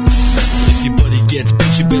minutes? If your buddy gets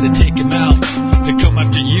bitch, you better take him out. They come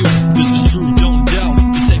after you, this is true, don't doubt.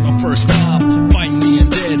 This ain't my first time fighting the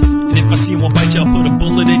undead. And if I see one bite you, I'll put a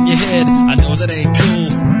bullet in your head. I know that ain't cool,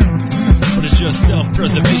 but it's just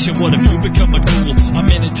self-preservation. What if you become a ghoul? I'm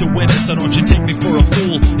in it to win it, so don't you take me for a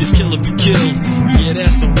fool. It's kill or be killed, yeah,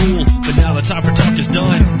 that's the rule. But now the time for talk is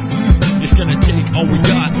done. It's gonna take all we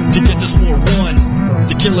got to get this war won.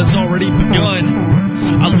 The killing's already begun.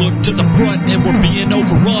 I look to the front and we're being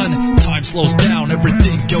overrun. Time slows down,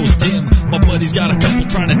 everything goes dim. My buddy's got a couple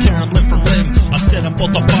trying to tear him limb from limb. I set them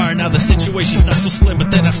both on fire, now the situation's not so slim.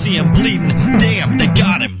 But then I see him bleeding, damn, they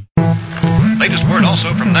got him. Latest word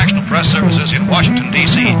also from National Press Services in Washington,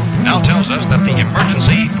 D.C. now tells us that the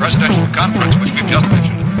emergency presidential conference, which we've just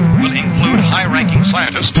mentioned, will include high-ranking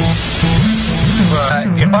scientists.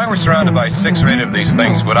 If I were surrounded by 6 or 8 of these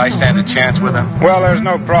things, would I stand a chance with them? Well, there's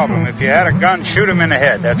no problem. If you had a gun, shoot him in the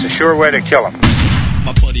head. That's a sure way to kill him.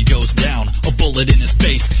 My buddy goes down, a bullet in his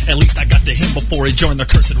face. At least I got to him before he joined the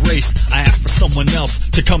cursed race. I asked for someone else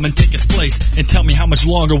to come and take his place and tell me how much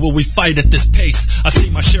longer will we fight at this pace. I see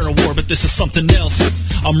my share of war, but this is something else.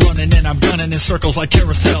 I'm running and I'm gunning in circles like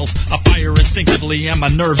carousels. I fire instinctively and my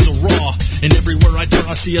nerves are raw. And everywhere I turn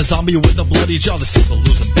I see a zombie with a bloody jaw. This is a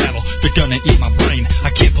losing battle, they're gonna eat my brain. I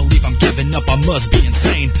can't believe I'm giving up, I must be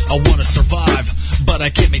insane. I wanna survive, but I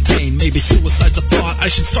can't maintain. Maybe suicide's a thought I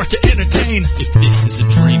should start to entertain. If this is a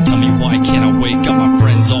dream, tell me why can't I wake up? My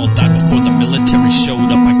friends all died before the military showed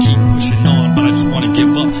up. I keep pushing on, but I just wanna give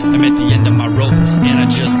up. I'm at the end of my rope, and I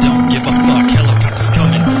just don't give a fuck. Helicopters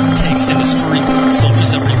coming, tanks in the street,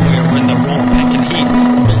 soldiers everywhere, and they're all packing heat.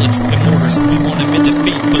 Bullets and mortars, we want them in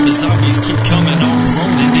defeat, but the zombies keep coming, all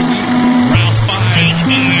groaning to eat. Rounds fired,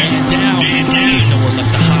 man down.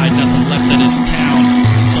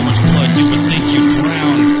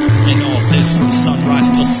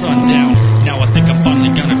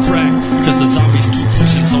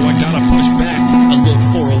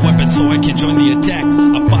 so I can join the attack.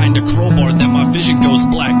 I find a crowbar, then my vision goes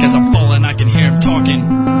black. As I'm falling, I can hear him talking.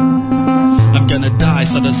 I'm gonna die,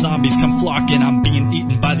 so the zombies come flocking. I'm being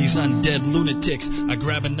eaten by these undead lunatics. I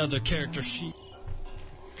grab another character sheet.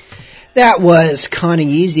 That was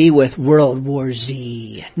Connie Easy with World War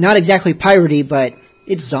Z. Not exactly piratey, but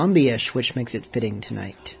it's zombie-ish, which makes it fitting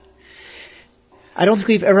tonight. I don't think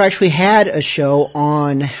we've ever actually had a show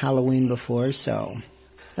on Halloween before, so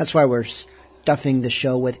that's why we're stuffing the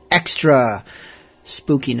show with extra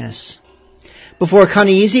spookiness. Before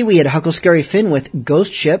Connie Easy, we had Huckle Scary Finn with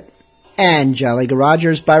Ghost Ship, and Jolly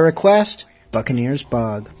Garagers by request, Buccaneer's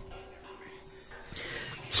Bog.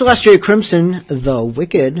 Celestial Crimson, The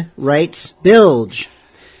Wicked, writes, Bilge.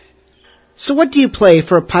 So what do you play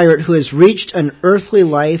for a pirate who has reached an earthly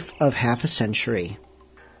life of half a century?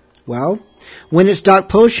 Well, when it's Doc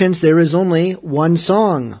Potions, there is only one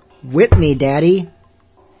song. Whip me, Daddy.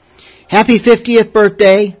 Happy 50th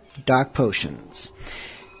birthday, Doc Potions.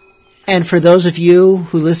 And for those of you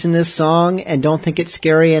who listen to this song and don't think it's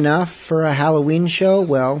scary enough for a Halloween show,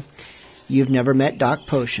 well, you've never met Doc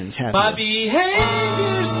Potions, have My you?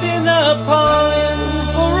 behavior's been appalling,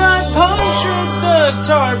 for I punctured the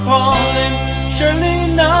tarpaulin.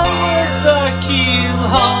 Surely not worth a keel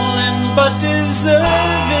hauling, but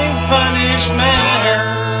deserving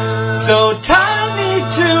punishment. So tie me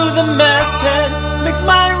to the masthead, make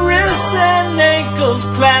my wrists and ankles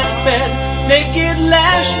clasp it. Naked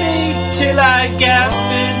lash me till I gasp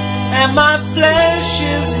it, and my flesh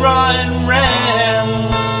is raw and rent.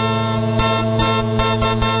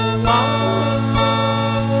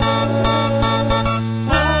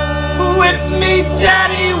 Whip me,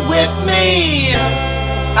 Daddy, whip me.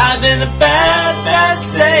 I've been a bad, bad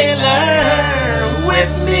sailor. Whip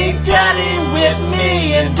me, Daddy, whip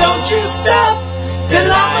me. And don't you stop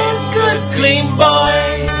till I'm a good, clean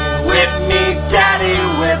boy. Whip me, Daddy,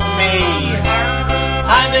 whip me.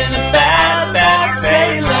 I've been a bad, bad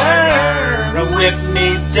sailor. Whip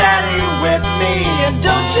me, Daddy, whip me. And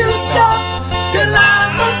don't you stop till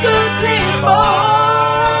I'm a good, clean boy.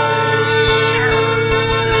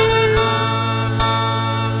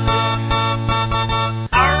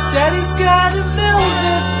 Daddy's got a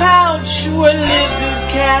velvet pouch where lives his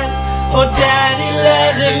cat. Oh, Daddy,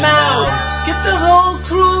 let him out. Get the whole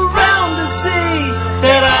crew round to see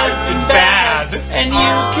that I've been bad, and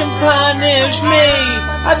you can punish me.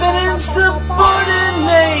 I've been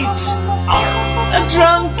insubordinate, a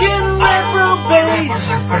drunken reprobate,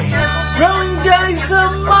 throwing dice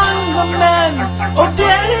among the men. Oh,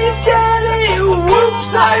 Daddy, Daddy,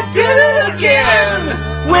 whoops, I did it again.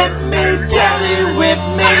 Whip me, Daddy, whip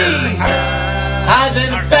me. I've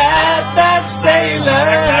been a bad, bad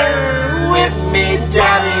sailor. Whip me,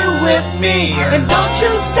 Daddy, whip me. And don't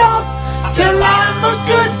you stop till I'm a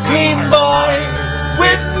good, clean boy.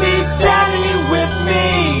 Whip me, Daddy, whip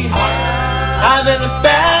me. I've been a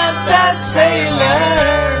bad, bad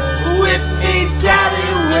sailor. Whip me, Daddy,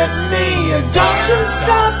 whip me. And don't you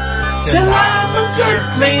stop till I'm a good,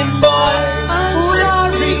 clean boy. Whip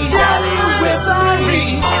me, Daddy, whip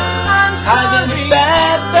me. I've been a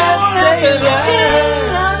bad, bad sailor.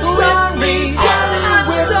 Whip me, Daddy,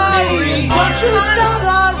 whip me. Don't you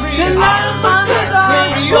stop till I'm a good,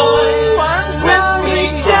 clean boy. Whip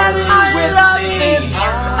me, Daddy, whip me.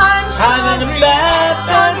 I've been a bad,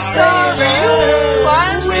 bad sailor.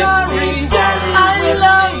 Whip me, Daddy, whip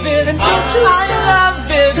me. And don't you stop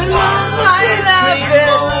till I'm a good, clean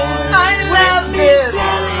boy. Whip me,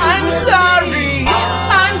 Daddy, I'm sorry.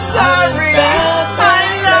 I'm sorry. I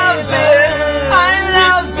love it. I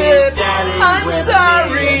love it. I'm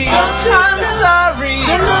sorry. I'm sorry.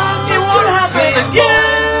 It won't happen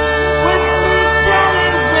again. Whip me, Daddy,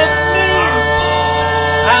 whip me.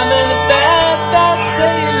 I'm in a bad, bad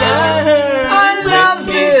sailor. I love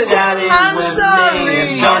it. Daddy, I'm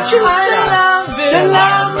sorry. Don't you stop. I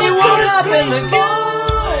love it. It won't happen again.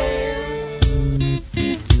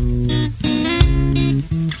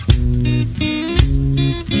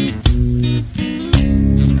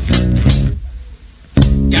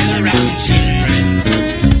 Gather round, children,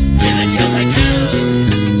 with the tales I tell.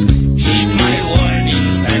 Heed my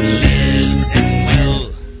warnings and listen well.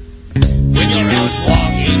 When you're out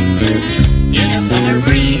walking in the summer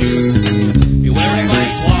breeze, beware of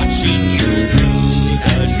eyes watching you through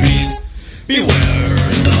the trees. Beware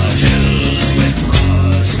the hills with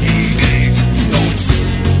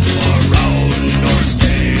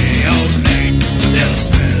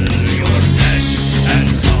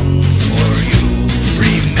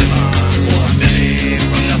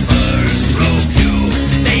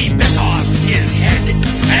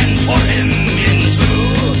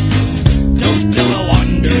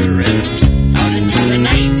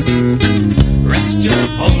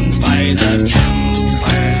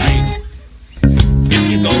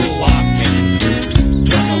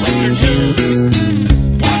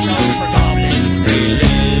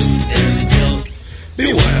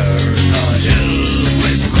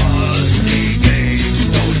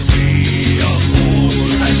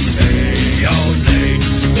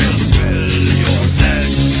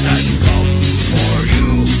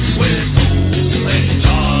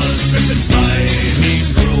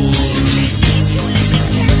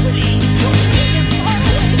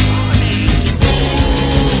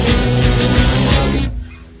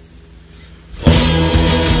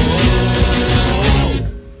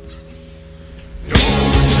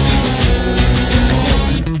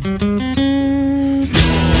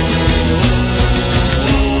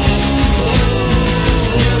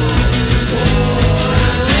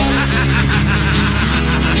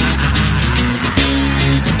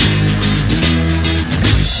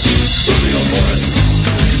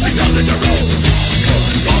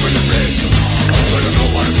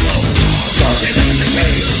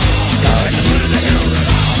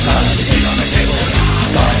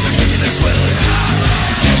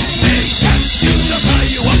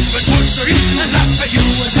misery and laugh at you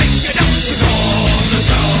and take you down to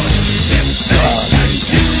Cornertown. If they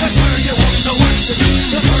catch you, I swear you won't know what to do.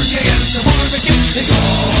 They'll turn you into barbecue in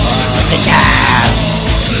Cornertown.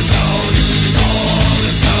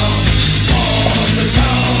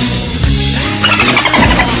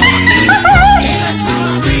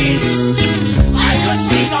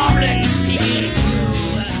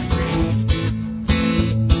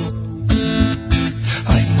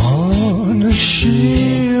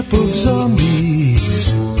 Ship of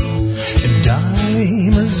zombies, and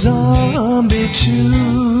I'm a zombie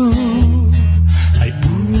too. I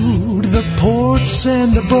boot the ports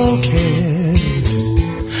and the bulkheads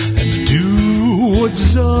and do what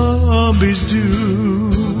zombies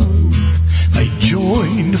do. I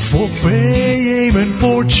joined for fame and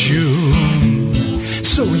fortune,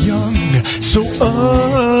 so young, so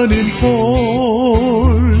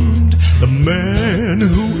uninformed. The man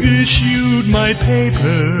who issued my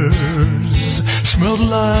papers smelled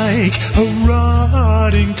like a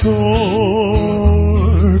rotting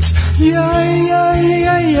corpse. Yay, yay,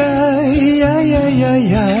 yay, yay, yay, yay, yay,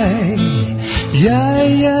 yay.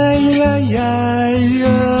 Yay, yay, yay, yay,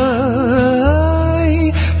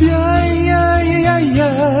 yay. Yay, yay, yay,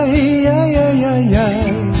 yay, yay, yay, yay, yay.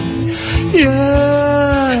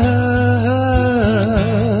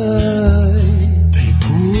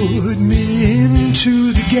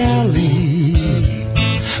 To the galley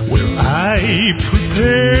where I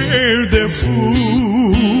prepared their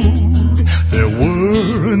food. There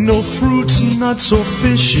were no fruits, nuts or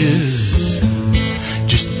fishes,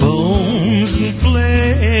 just bones and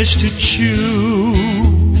flesh to chew.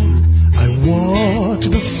 I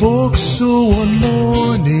walked the forecastle one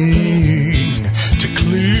morning to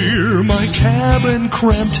clear my cabin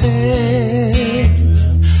cramped head.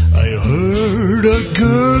 I heard a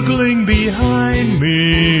gurgling behind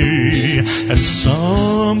me, and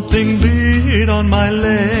something bit on my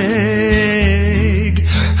leg.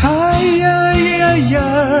 Ay, ay, ay,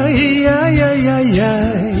 ay, ay, ay, ay,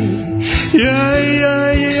 ay. Ay,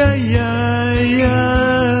 ay, ay, ay, ay.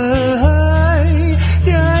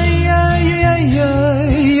 Ay, ay, ay,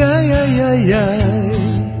 ay, ay, ay, ay.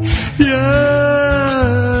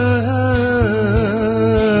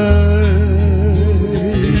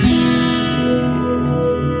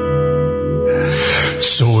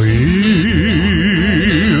 So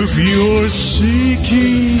if you're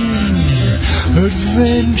seeking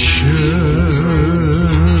adventure,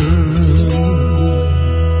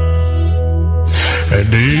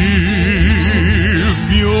 and if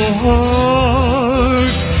your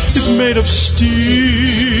heart is made of steel,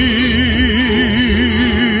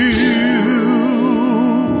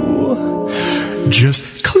 just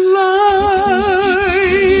climb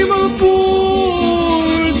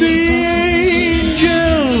aboard the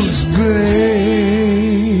Angel's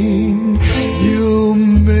Bane. You'll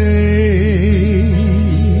make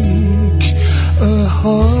a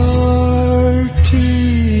hearty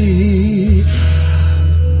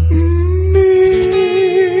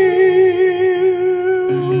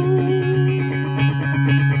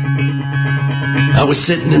I was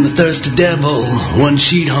sitting in the Thirsty Devil, one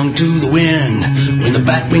sheet hung to the wind, when the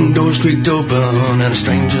back wing door streaked open and a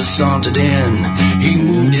stranger sauntered in. He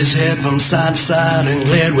moved his head from side to side and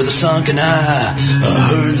glared with a sunken eye. I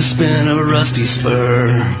heard the spin of a rusty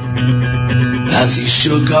spur as he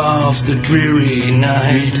shook off the dreary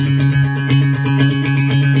night.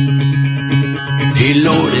 He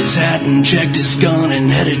lowered his hat and checked his gun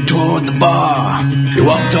and headed toward the bar. He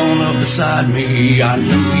walked on up beside me, I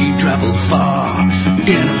knew he'd traveled far.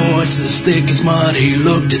 In a voice as thick as mud, he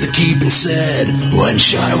looked at the keep and said, "One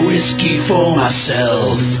shot of whiskey for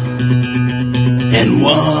myself, and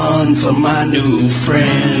one for my new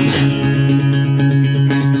friend."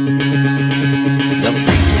 The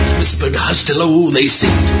patrons whispered hushed hello, they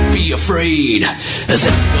seemed to be afraid, as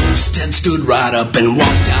if a ghost had stood right up and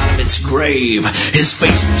walked out of its grave. His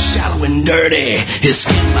face was shallow and dirty, his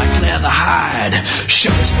skin like leather hide.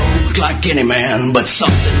 Sure, he spoke like any man, but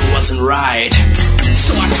something wasn't right.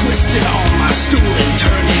 So I twisted on my stool and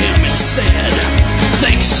turned to him and said,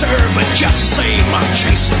 "Thanks, sir, but just the same, I'm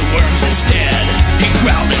chasing worms instead." He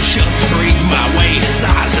growled and shoved the drink my way, his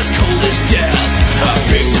eyes as cold as death. I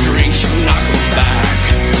picked a drink to knock him back,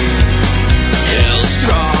 held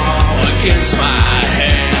straw against my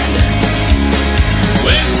hand.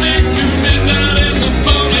 When 6 to midnight in the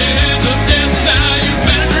falling hands of death, now you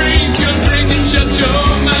better drink your drink and shut your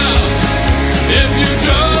mouth. If you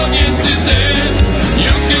draw against his head,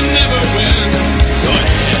 you can never win. Go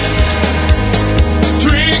ahead,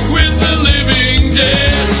 drink with the living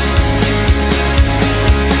dead.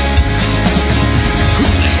 Who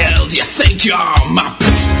the hell do you think you are? My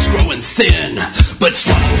patience thin, but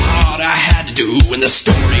swallow hard I had to do when the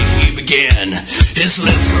story he began. His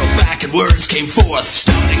lips curled back and words came forth,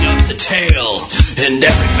 starting up the tale. And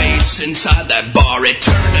every face inside that bar, it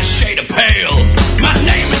turned a shade of pale. My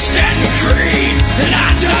name is Stanton Creed, and I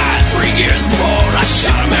died 3 years before I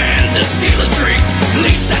shot a man to steal his drink. At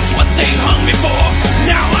least that's what they hung me for.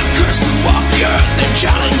 Now I'm cursed to walk the earth and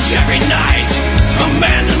challenge every night a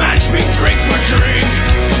man to match me drink for drink,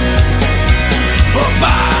 or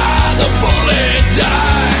by the bullet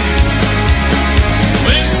die.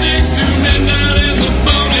 When 6 to midnight in the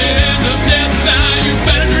morning and the death die, you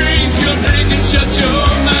better drink your drink and shut your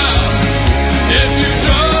mouth. If you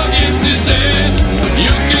draw against his head,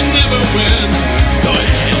 you can never win. Go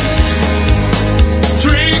ahead,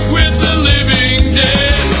 drink with the living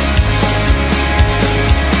dead.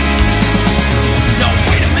 No,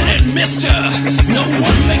 wait a minute, mister, no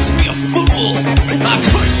one makes me a fool. I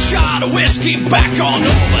push a shot of whiskey back on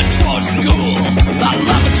over towards the ghoul. I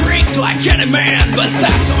love a drink like any man, but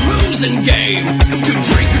that's a losing game. To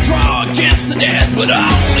drink or draw against the dead would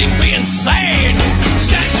only be insane.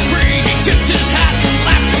 Stanton Creed, he tipped his hat and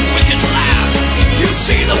laughed a wicked laugh. You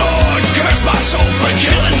see, the Lord curse my soul for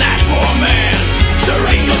killing that poor man. There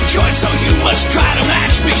ain't no choice, so you must try to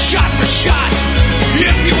match me shot for shot.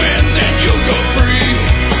 If you win, then you'll go free,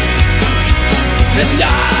 and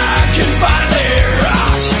I can finally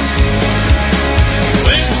rot.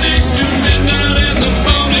 When 6 to midnight in the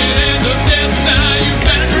morning and the death die, you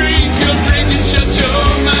better drink your drink and shut your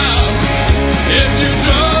mouth. If you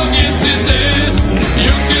draw against his head,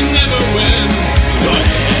 you can never win. Go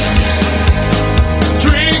ahead,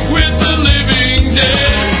 drink with the living dead.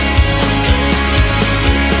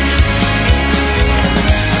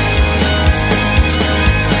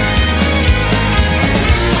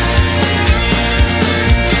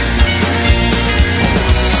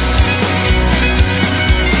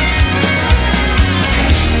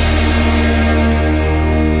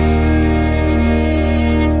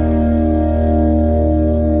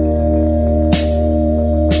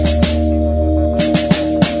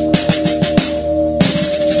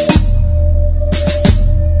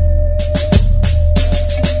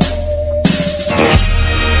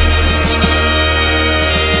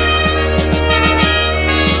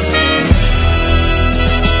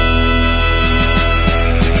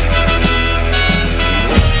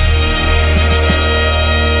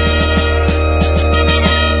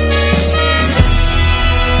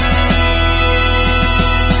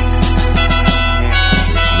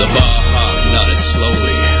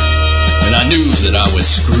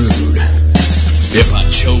 If I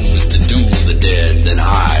chose to duel the dead, then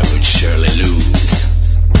I would surely lose.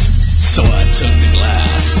 So I took the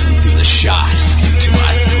glass and threw the shot to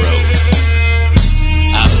my throat.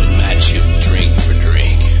 I would match him drink for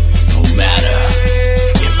drink, no matter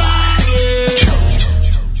if I choked.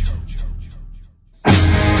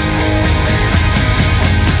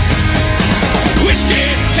 Whiskey,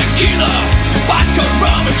 tequila, vodka,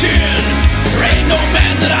 rum, and gin. There ain't no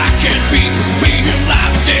man that I can't beat him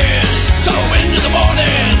live dead. So into the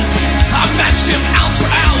morning, I matched him ounce for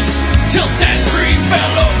ounce, till Stanton Creed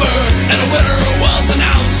fell over and a winner was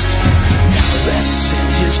announced. Now the rest's in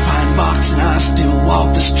his pine box and I still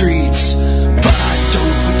walk the streets, but I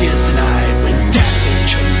don't forget the night when death had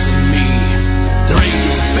chosen me. There ain't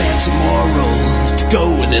no fancy morals to go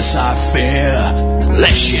with this, I fear,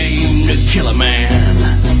 unless you aim to kill a man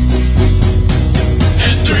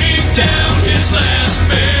and drink down his last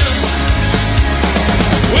beer.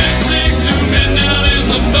 When 6 to midnight in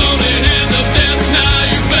the morning and the death night,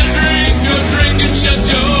 you better drink your drink and shut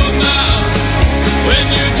your mouth. When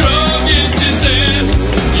you draw against his head,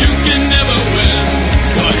 you can never win.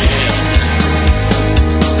 Go ahead,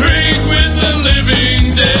 drink with the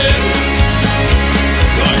living dead.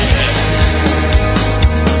 Go ahead,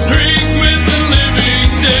 drink with the living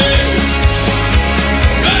dead.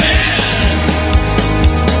 Go ahead,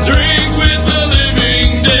 drink with the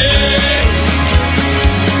living dead.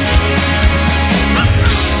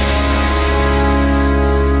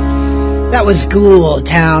 That was Ghoul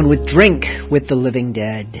Town with Drink with the Living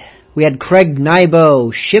Dead. We had Craig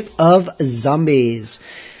Nybo, Ship of Zombies,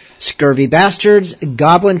 Scurvy Bastards,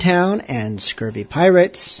 Goblin Town, and Scurvy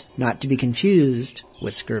Pirates, not to be confused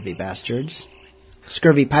with Scurvy Bastards.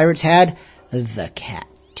 Scurvy Pirates had The Cat.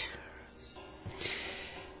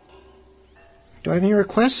 Do I have any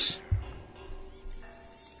requests?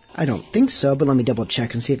 I don't think so, but let me double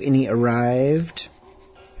check and see if any arrived.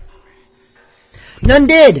 None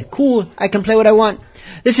did! Cool, I can play what I want.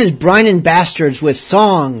 This is Brine and Bastards with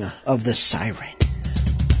Song of the Siren.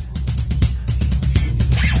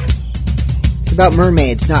 It's about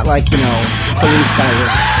mermaids, not like, police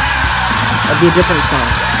sirens. That'd be a different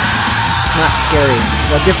song. Not scary.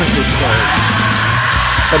 Well, differently scary.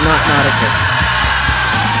 But not nautical.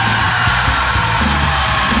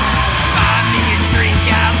 Buy me a drink,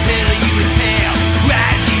 I'll tell you a tale.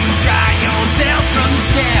 As you dry yourself from the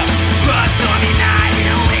scale. A stormy night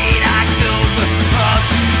in late October. All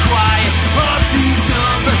too quiet, all too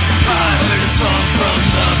somber. I heard a song from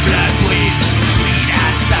the black waves. Sweet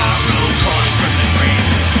as sorrow calling from the grave.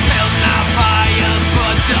 Held not fire,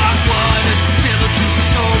 but dark waters. Devil keeps the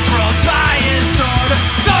souls brought by his daughter.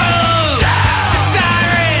 Sorrow! The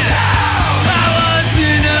siren! I was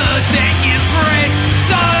in a taking break.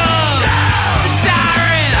 Sorrow! The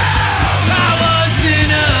siren! I was in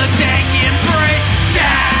a taking break.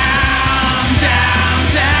 Down, down,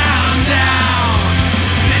 down, down.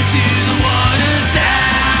 Into the waters.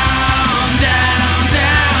 Down, down,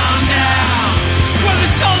 down, down. Where the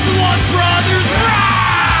souls of one brothers rise.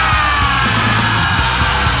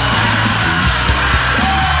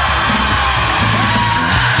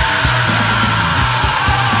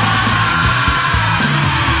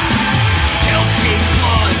 Hell-cake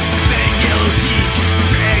claws, bang yellow teeth,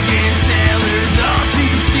 dragging sailors all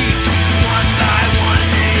too deep. One by one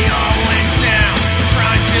they all went down,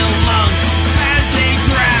 pride-filled lungs as they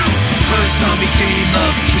drowned. First son became the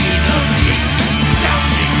king of hate,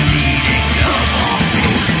 sounding the meaning of all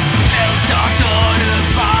fate. Hell's dark daughter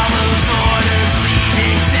follows orders,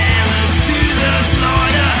 leading sailors to the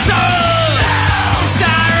slaughter. The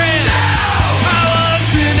siren! I was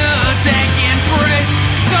in a taking break.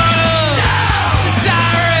 The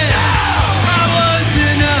siren! I was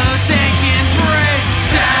in a taking break.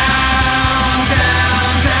 Down,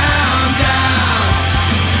 down, down, down.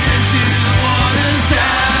 Into the waters.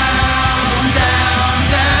 Down, down,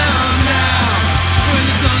 down, down. Where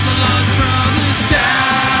the sons of lost brothers.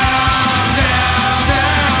 Down, down,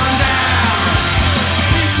 down, down.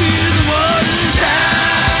 Into the waters.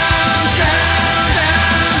 Down, down,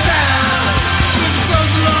 down, down. Where the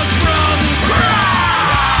sons of lost brothers.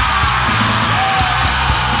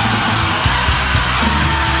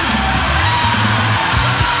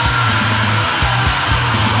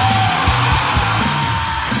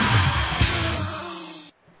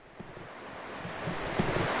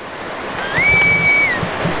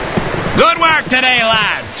 Good work today,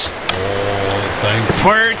 lads.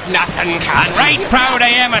 Twert nothing, And right proud I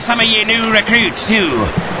am of some of ye new recruits, too.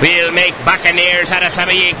 We'll make buccaneers out of some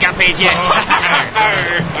of ye guppies yet.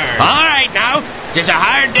 All right, now. 'Tis a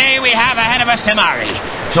hard day we have ahead of us tomorrow.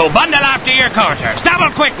 So bundle off to your quarters. Double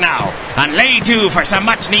quick now. And lay to for some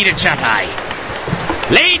much-needed shut-eye.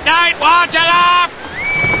 Late night watch aloft!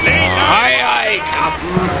 Late night. Aye, aye,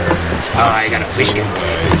 Captain. Oh, I got a whiskey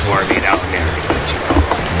before me down there, don't you know?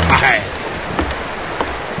 Aye.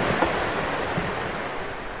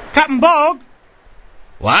 Captain Bog,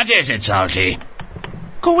 What is it, Salty?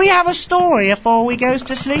 could we have a story afore we goes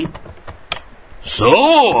to sleep?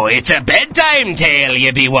 So, it's a bedtime tale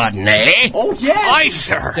you be wanting, eh? Oh, yes. Aye,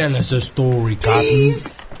 sir. Tell us a story, Captain.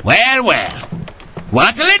 Well, well.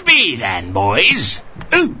 What'll it be then, boys?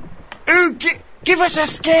 Give us a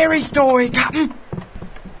scary story, Captain.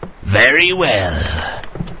 Very well.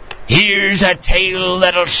 Here's a tale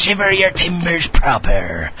that'll shiver your timbers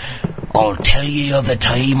proper. I'll tell ye of the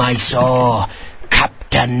time I saw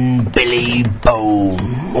Captain Billy Bones.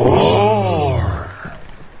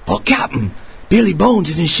 Oh, Captain, Billy Bones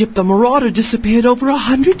and his ship the Marauder disappeared over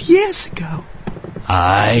 100 years ago.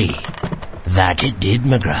 Aye, that it did,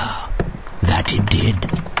 McGraw. That it did.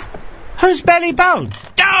 Who's Billy Bones?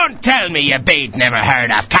 Don't tell me you bain't never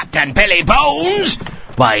heard of Captain Billy Bones.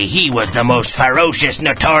 Why, he was the most ferocious,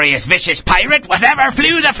 notorious, vicious pirate what ever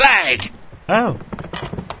flew the flag. Oh.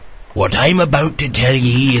 What I'm about to tell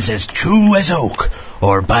ye is as true as oak,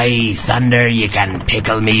 or by thunder ye can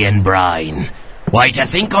pickle me in brine. Why, to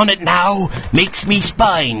think on it now makes me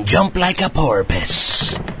spine jump like a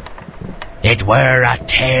porpoise. It were a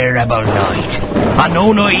terrible night. A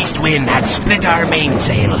no-east wind had split our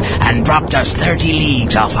mainsail and dropped us 30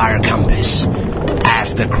 leagues off our compass.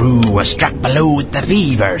 Half the crew was struck below with the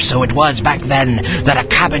fever, so it was back then that a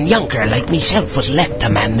cabin yunker like myself was left to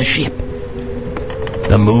man the ship.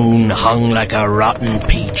 The moon hung like a rotten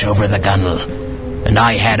peach over the gunwale, and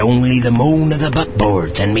I had only the moan of the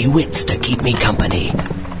buckboards and me wits to keep me company.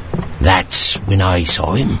 That's when I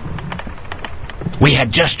saw him. We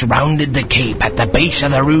had just rounded the cape at the base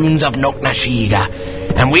of the ruins of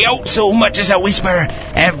Knocknashiga, and we out so much as a whisper,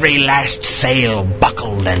 every last sail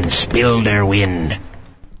buckled and spilled her wind.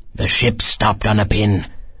 The ship stopped on a pin,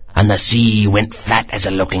 and the sea went flat as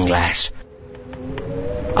a looking-glass.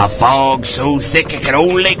 A fog so thick it could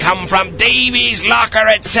only come from Davy's locker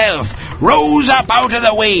itself rose up out of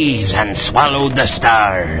the waves and swallowed the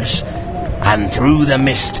stars. And through the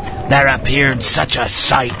mist there appeared such a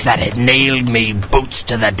sight that it nailed me boots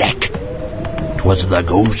to the deck. 'Twas the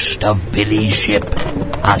ghost of Billy's ship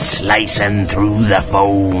a-slicing through the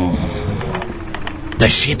foam. The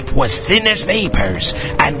ship was thin as vapours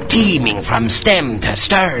and teeming from stem to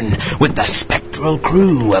stern with the spectral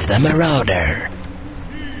crew of the Marauder.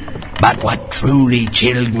 But what truly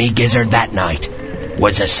chilled me gizzard that night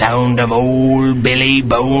was the sound of old Billy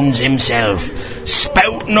Bones himself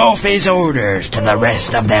spouting off his orders to the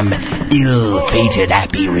rest of them ill-fated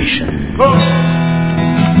apparitions.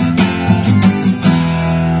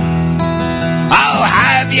 I'll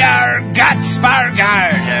have your guts for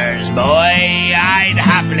garters, boy, I'd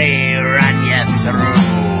happily run you through.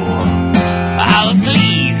 I'll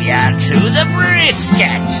cleave you to the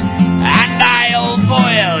brisket, and I'll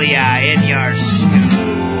boil you in your stew.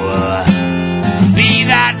 Be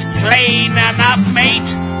that plain enough,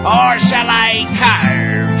 mate, or shall I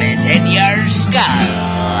carve it in your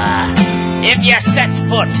skull? If you set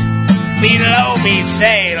foot below me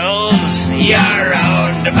sails, you're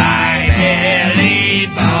owned by Billy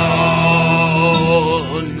Bones.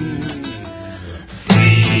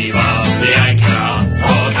 Heave up the anchor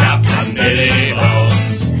for Captain Billy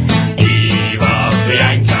Bones. Heave up the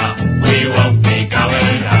anchor, we won't be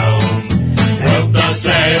going home. Rope the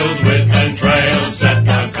sails with entrails, set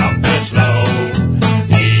the compass low.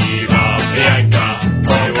 Heave up the anchor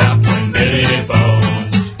for Captain Billy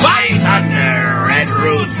Bones. By thunder, Red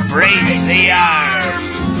Ruth, brace the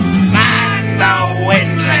arm, man the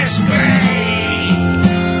windlass gray,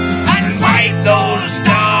 and fight those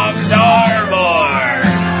dogs o'erboard,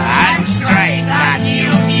 and strike that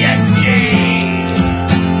Union Jack.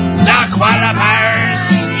 The qualifiers,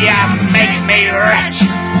 you make me rich.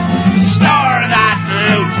 Store that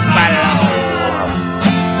loot below.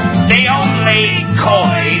 The only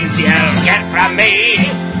coins you'll get from me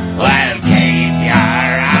will keep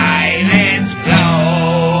your eyelids closed.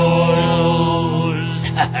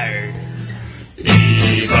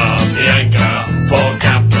 Heave up the anchor for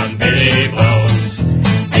Captain Billy Bones.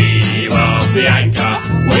 Heave up the anchor,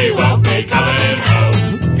 we won't be coming home.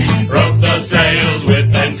 Rope the sails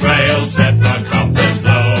with entrails, set the compass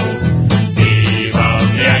low. Heave up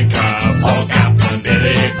the anchor for Captain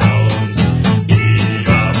Billy Bones. Heave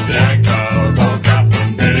up the anchor for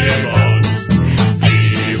Captain Billy Bones.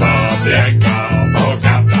 Heave up the anchor for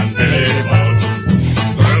Captain Billy Bones.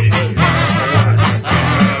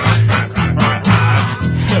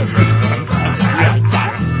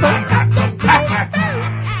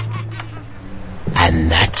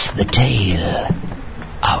 And that's the tale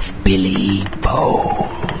of Billy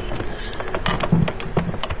Bones.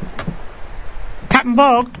 Captain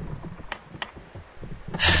Bog?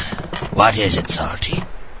 What is it, Salty?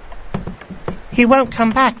 He won't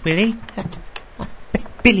come back, will he?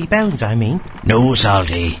 Billy Bones, I mean. No,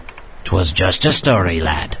 Salty. 'Twas just a story,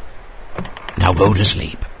 lad. Now go to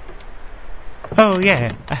sleep. Oh,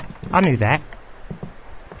 yeah. I knew that.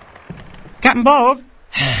 Captain Bog?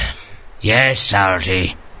 Yes,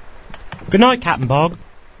 Salty. Good night, Captain Bog.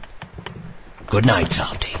 Good night,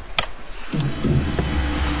 Salty.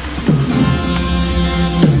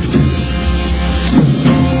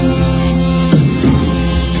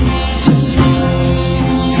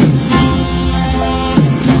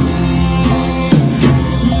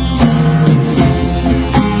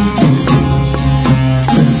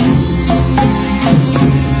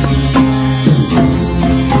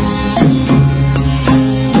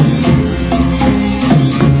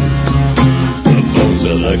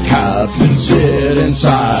 The captain sit in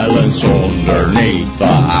silence underneath the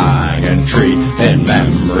hanging tree in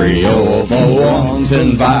memory of the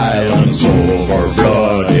wanton violence over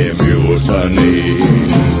bloody mutiny.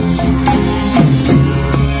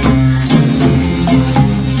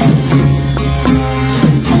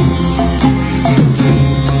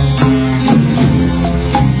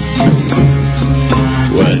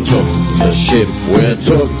 The ship, we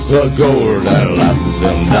took the gold and left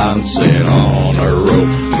him dancing on a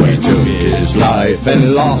rope. We took his life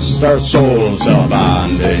and lost our souls,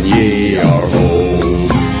 abandon ye our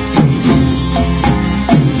hope.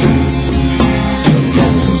 The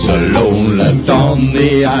bones alone left on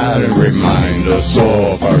the island remind us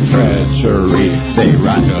of our treachery. They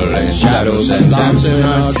rattle in shadows and dance in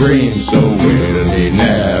our dreams, so will he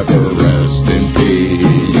never rest in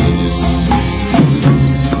peace.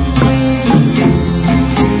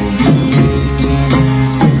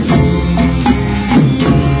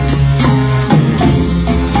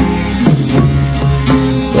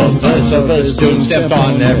 Of his doom stepped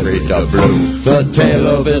on every doubloon. The tale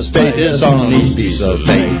of his fate is on each piece of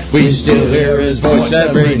fate. We still hear his voice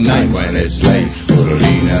every night when it's late. Will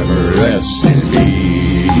he never rest in peace?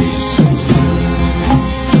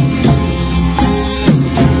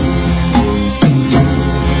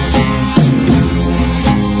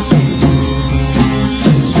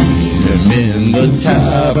 In the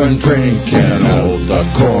tavern drinking out the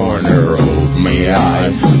corner of me eye.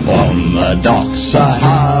 On the docks I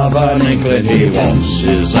have an inkling he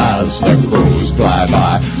watches as the crows fly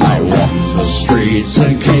by. I walk the streets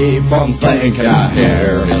and keep on thinking I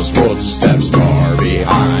hear his footsteps far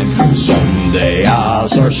behind. Someday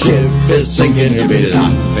as our ship is sinking he'll be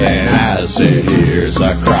laughing as he hears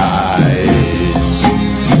the cries.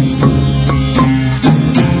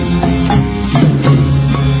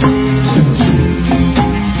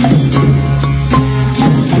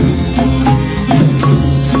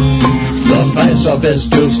 Of his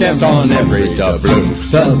doom stamped on every doubloon.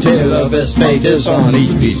 The tale of his fate is on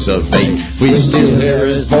each piece of fate. We still hear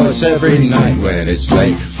his voice every night when it's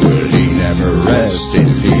late. Will he never rest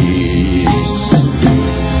in peace?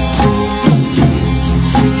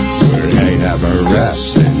 Will he never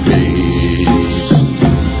rest in peace?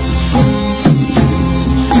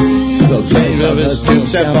 The fate of his doom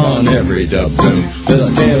stamped on every doubloon.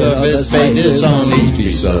 The tale of his fate is on each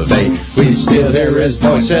piece of fate. We still hear his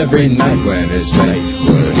voice every night when it's late.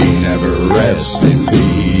 Will he never rest in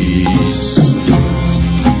peace?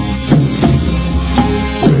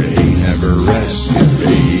 Will he never rest in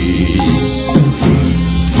peace?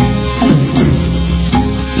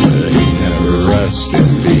 Will he never rest in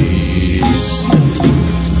peace?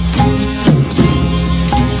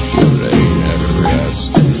 Will he never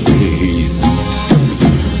rest in peace?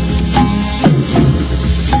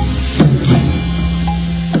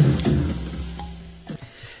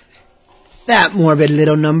 That morbid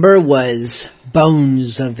little number was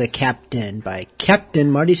Bones of the Captain by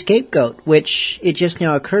Captain Marty Scapegoat, which it just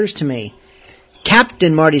now occurs to me.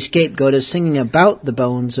 Captain Marty Scapegoat is singing about the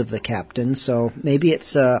bones of the captain, so maybe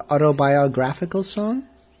it's an autobiographical song?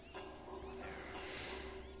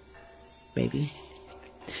 Maybe.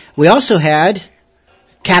 We also had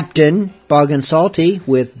Captain Bog and Salty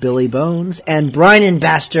with Billy Bones and Brian and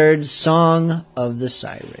Bastard's Song of the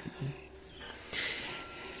Siren.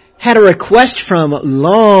 Had a request from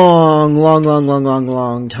long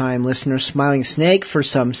time listener Smiling Snake for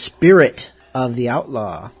some Spirit of the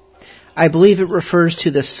Outlaw. I believe it refers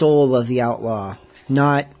to the soul of the outlaw,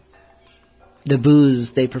 not the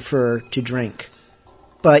booze they prefer to drink.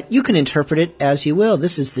 But you can interpret it as you will.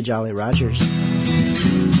 This is the Jolly Rogers.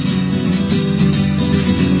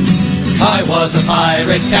 I was a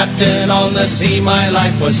pirate captain on the sea, my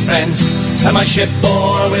life was spent, and my ship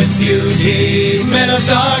bore with beauty men of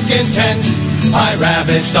dark intent. I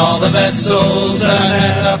ravaged all the vessels that I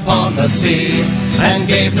met upon the sea, and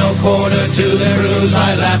gave no quarter to their crews.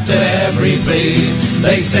 I laughed at every plea.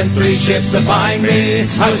 They sent 3 ships to find me.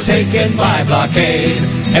 I was taken by blockade.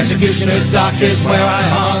 Executioner's dock is where I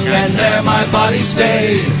hung, and there my body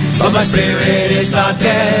stayed. But my spirit is not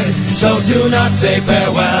dead, so do not say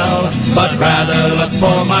farewell, but rather look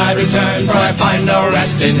for my return, for I find no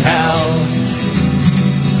rest in hell.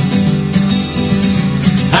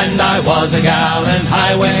 And I was a gallant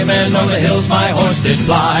highwayman, over the hills my horse did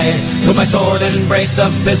fly. With my sword and brace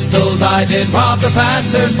of pistols I did rob the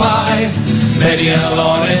passers-by. Many a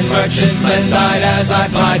lord and merchantman died as I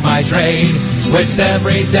plied my trade. With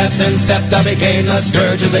every death and theft I became the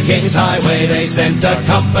scourge of the king's highway. They sent a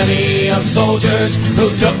company of soldiers who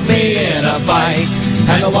took me in a fight,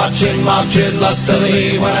 and the watching mob cheered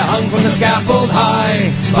lustily when I hung from the scaffold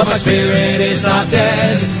high. But my spirit is not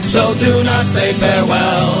dead, so do not say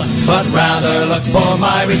farewell, but rather look for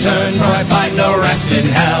my return, for I find no rest in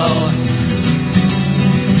hell.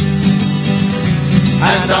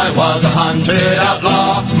 And I was a hunted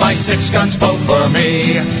outlaw, my 6 guns spoke for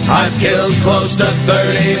me. I've killed close to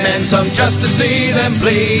 30 men, some just to see them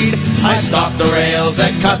bleed. I stalked the rails that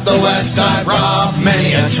cut the west, I've robbed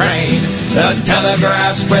many a train. The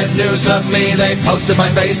telegraph spread news of me, they posted my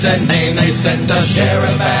face and name. They sent a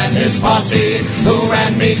sheriff and his posse, who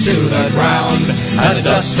ran me to the ground. And the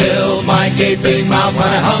dust filled my gaping mouth when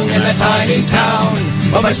I hung in the tiny town.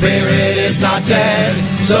 But my spirit is not dead,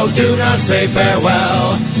 so do not say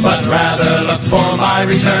farewell, but rather look for my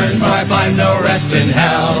return, for I find no rest in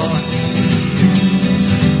hell.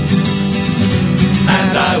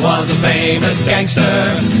 And I was a famous gangster,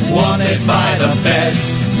 wanted by the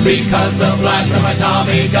feds, because the blast from my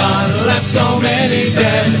Tommy gun left so many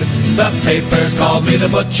dead. The papers called me the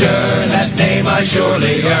butcher, that name I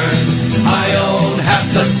surely earned. I own half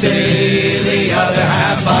the city, the other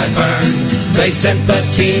half I've earned. They sent the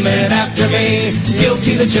team in after me,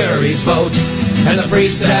 guilty the jury's vote. And the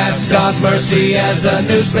priest asked God's mercy as the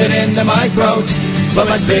noose split into my throat. But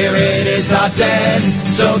my spirit is not dead,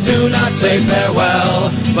 so do not say farewell,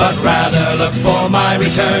 but rather look for my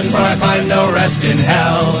return, for I find no rest in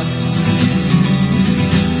hell.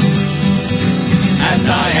 And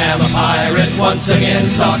I am a pirate once again,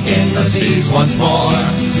 stalking the seas once more.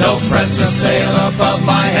 No press of sail above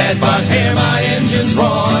my head, but hear my engines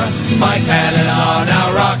roar. My cannon are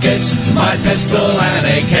now rockets, my pistol an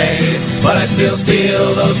AK, but I still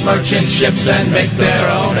steal those merchant ships and make their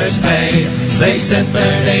owners pay. They sent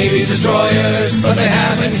their navy's destroyers, but they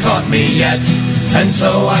haven't caught me yet. And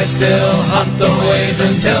so I still hunt the waves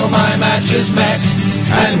until my match is met.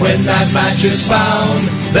 And when that match is found,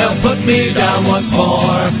 they'll put me down once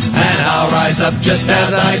more, and I'll rise up just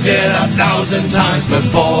as I did 1,000 times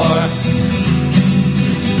before.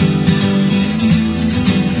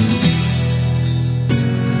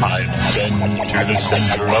 I've been to the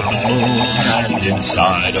center of the moon and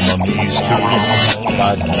inside a mummy's tomb.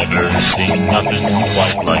 I've never seen nothing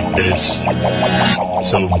quite like this.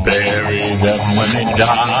 So bury them when they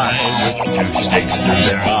die with 2 stakes through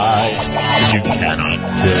their eyes, 'cause you cannot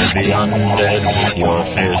kill the undead with your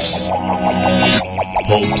fists.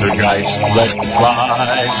 Poltergeist let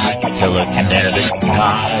fly with telekinetic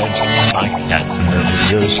knives. My cat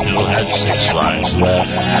familiar still has 6 lives left.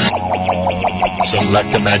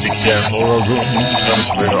 Select a magic gem or a room, 'cause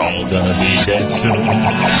we're all gonna be dead soon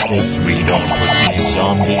if we don't put these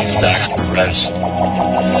zombies back to rest.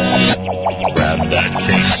 Grab that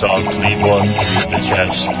chainsaw, cleave one through the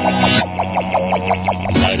chest.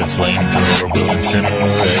 Light a flamethrower, will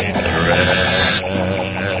incinerate the rest.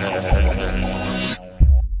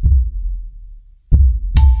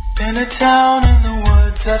 In a town in the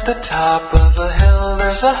woods at the top of a hill,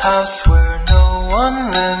 there's a house where no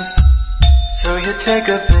one lives. So you take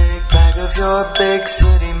a big bag of your big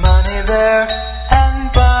city money there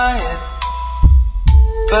and buy it.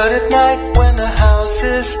 But at night when the house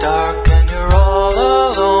is dark and you're all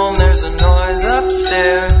alone, there's a noise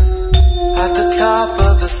upstairs. At the top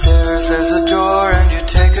of the stairs there's a door, and you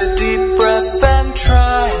take a deep breath and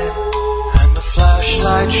try it. And the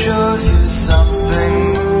flashlight shows you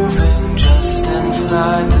something moving just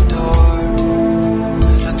inside the door.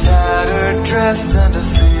 There's a tattered dress and a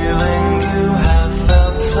feeling you have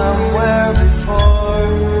felt somewhere before.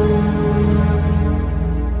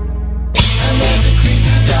 And there's a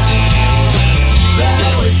creepy doll that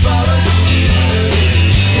always follows you.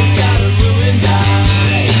 It's got a ruined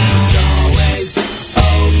eye, it's always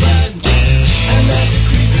open. And there's a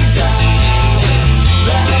creepy doll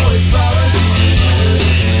that always follows you.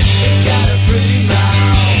 It's got a pretty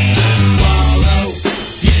mouth to swallow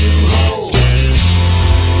you whole.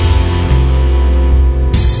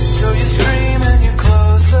 So you scream and you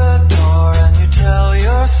close the door and you tell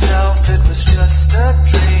yourself it was just a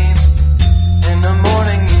dream. In the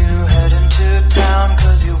morning you head into town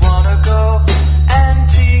 'cause you wanna go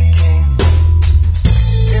antiquing.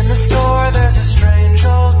 In the store there's a strange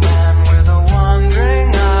old man with a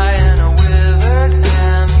wandering eye and a withered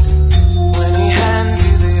hand. When he hands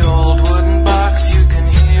you the old wooden box, you can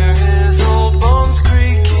hear his old bones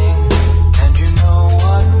creaking. And you know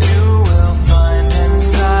what you will find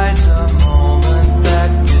inside the moment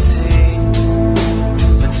that you see.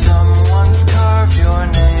 But someone's carved your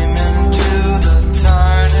name into the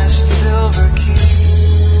tarnished silver key.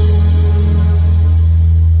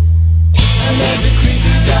 And there's a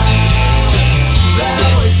creepy doll that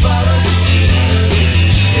always follows you.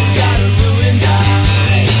 It's got a ruined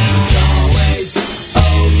eye, it's always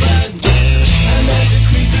open. And there's a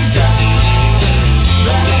creepy doll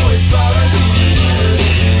that always follows you.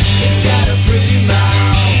 It's got a pretty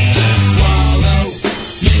mouth to swallow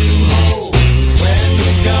you whole. When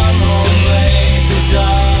you come home late, the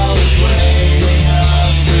doll is waiting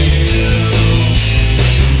up for you.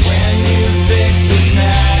 When you fix a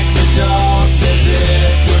snack, the doll says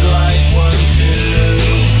it would like one too.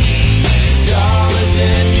 Doll is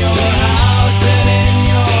in your house and in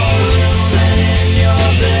your room and in your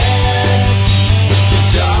bed. The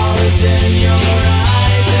doll is in your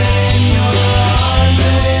eyes and in your arms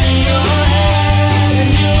and in your head,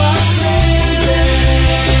 and you are crazy.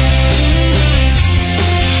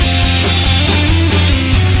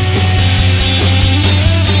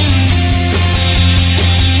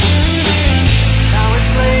 Now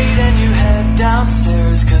it's late and you head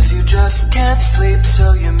downstairs 'cause you just can't sleep,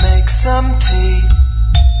 so you make some tea.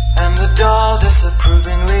 And the doll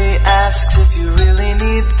disapprovingly asks if you really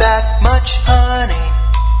need need that much honey.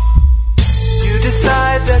 You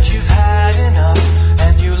decide that you've had enough,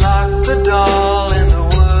 and you lock the doll in the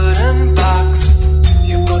wooden box.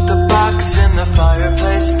 You put the box in the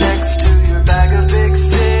fireplace next to your bag of big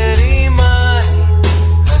city money.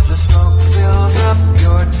 As the smoke fills up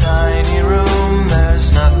your tiny room,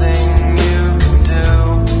 there's nothing you can do.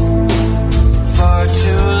 Far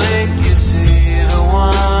too late, you see the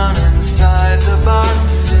one inside the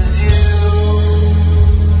box is you.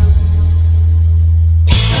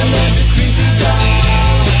 And then the creepy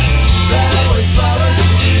doll that always follows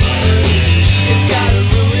you. It's got a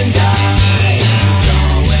ruined eye. It's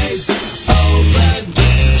always open.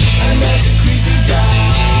 And then the creepy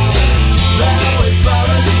doll that always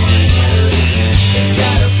follows you. It's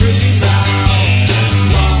got a pretty mouth.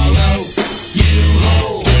 Swallow you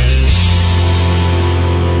whole.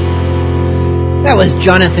 That was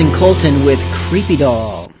Jonathan Colton with Creepy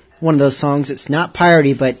Doll. One of those songs that's not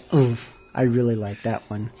piratey, but oof, I really like that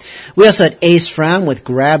one. We also had Ace Frown with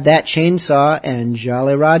Grab That Chainsaw and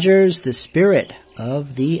Jolly Rogers, The Spirit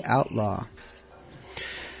of the Outlaw.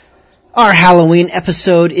 Our Halloween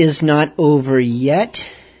episode is not over yet.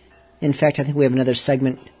 In fact, I think we have another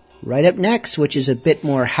segment right up next, which is a bit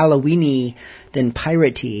more Halloween-y than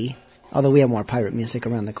piratey, although we have more pirate music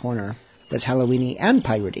around the corner. That's Halloween-y and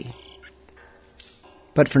piratey.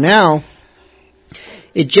 But for now,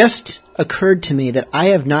 it just occurred to me that I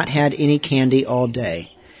have not had any candy all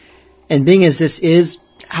day. And being as this is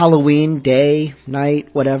Halloween, day, night,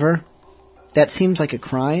 whatever, that seems like a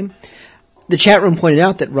crime. The chat room pointed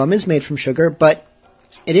out that rum is made from sugar, but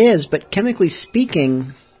it is, but chemically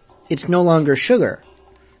speaking, it's no longer sugar.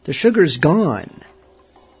 The sugar's gone.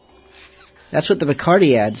 That's what the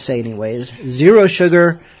Bacardi ads say anyways. 0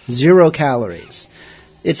 sugar, 0 calories.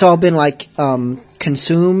 It's all been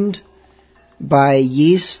consumed by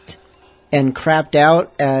yeast and crapped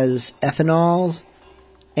out as ethanol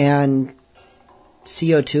and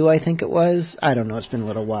CO2, I think it was. I don't know, it's been a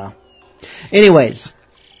little while. Anyways,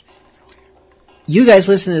 you guys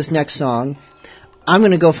listen to this next song. I'm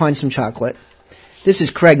going to go find some chocolate. This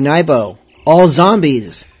is Craig Nybo. All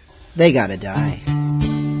zombies, they gotta die.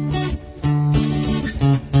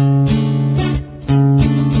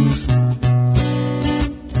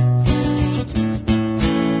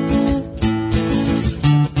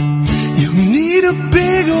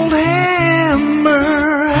 Big old hammer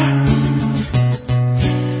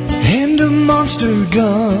and a monster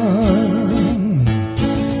gun.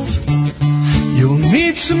 You'll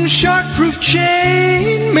need some shark-proof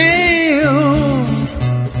chain mail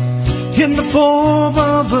in the form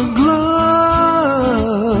of a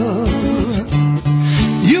glove.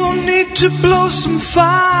 You'll need to blow some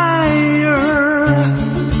fire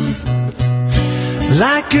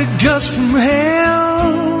like a gust from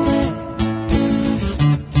hell.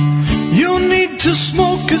 You'll need to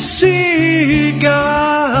smoke a cigar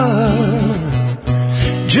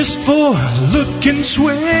just for looking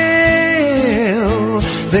swell.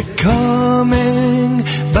 They're coming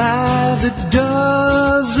by the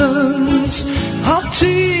dozens of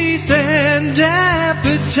teeth and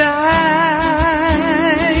appetite.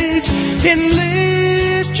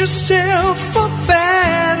 Enlist yourself for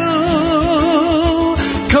battle.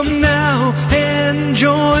 Come now and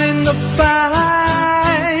join the fight.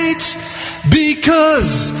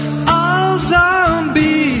 Because all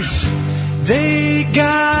zombies, they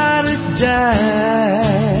gotta die.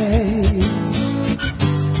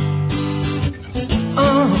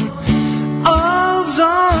 All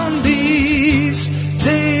zombies,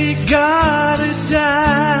 they gotta die.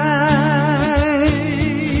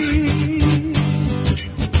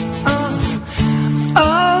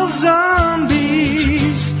 All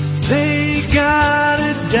zombies, they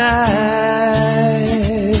gotta die.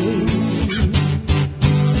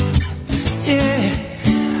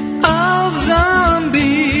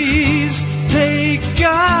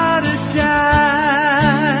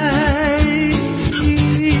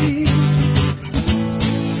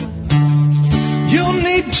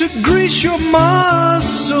 To grease your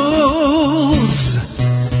muscles,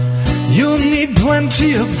 you'll need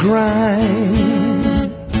plenty of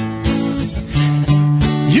grind.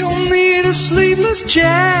 You'll need a sleeveless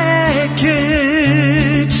jacket,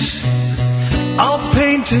 all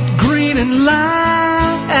painted green and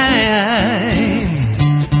lime.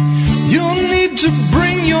 You'll need to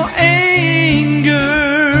bring your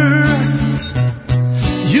anger.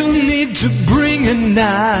 You'll need to bring a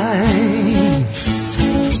knife.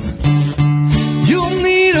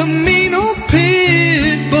 A mean old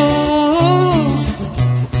pit bull,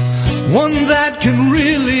 one that can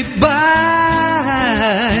really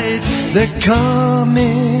bite. They're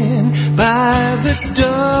coming by the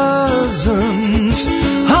dozens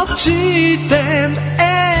of teeth and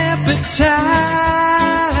appetite.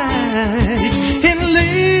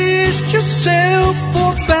 Enlist yourself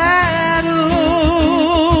for battle.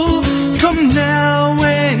 Come now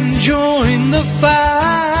and join the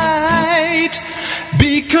fight.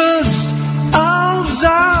 Because all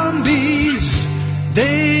zombies,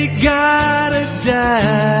 they gotta die.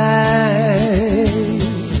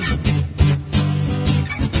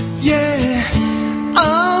 Yeah,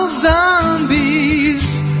 all zombies,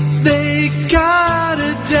 they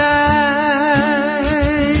gotta die.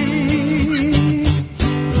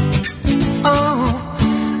 Oh,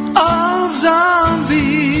 all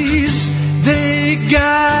zombies, they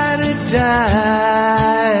gotta die.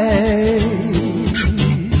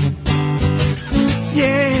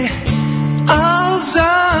 Yeah, all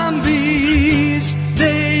zombies,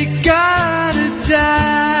 they gotta die.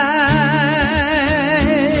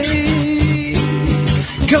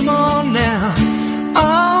 Come on now,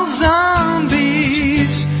 all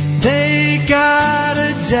zombies, they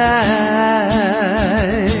gotta die.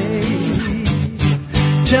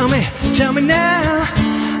 Tell me now,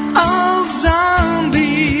 all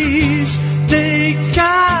zombies, they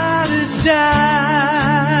gotta die.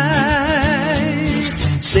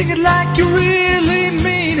 Sing it like you really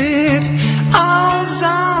mean it. All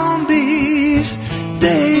zombies,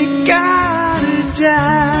 they gotta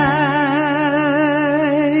die.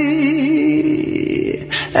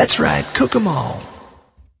 That's right, cook 'em all.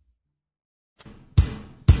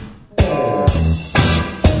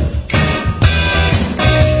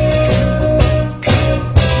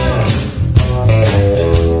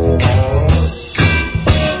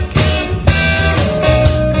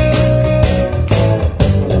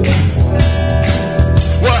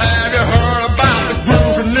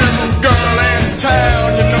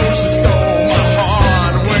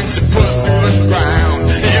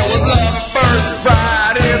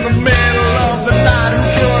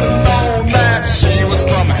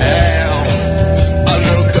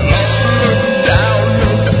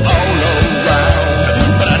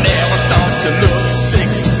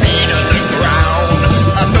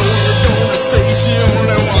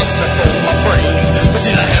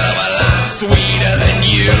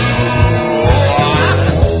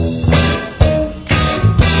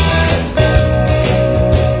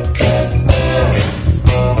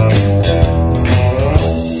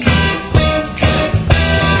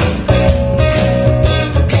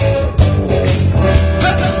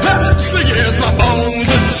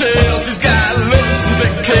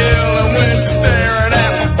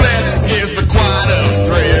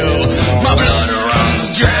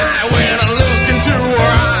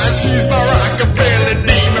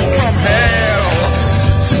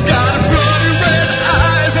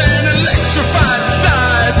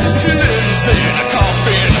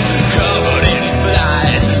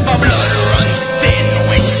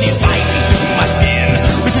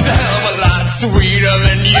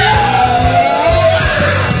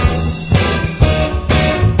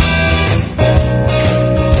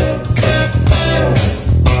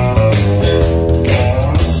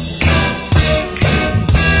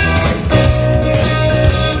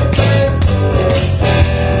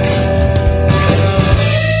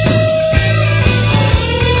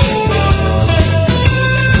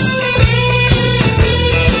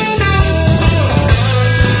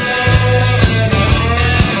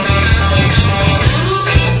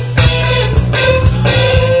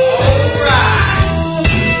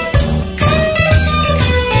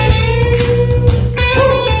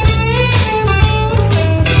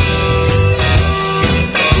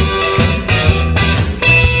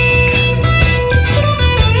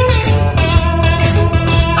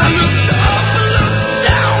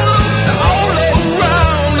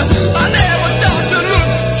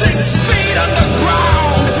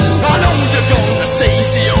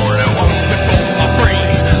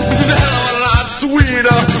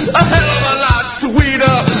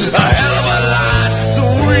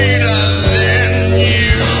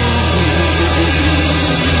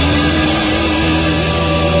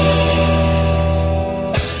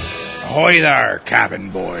 Ahoy there, cabin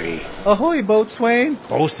boy. Ahoy, boatswain.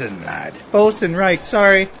 Bosun, lad. Bosun, right,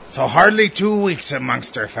 sorry. So hardly 2 weeks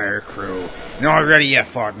amongst our fair crew, and already you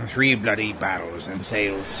fought in 3 bloody battles and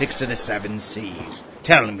sailed 6 of the 7 seas.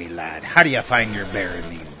 Tell me, lad, how do you find your bearing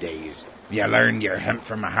these days? Have you learned your hemp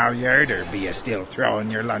from a halyard, or be you still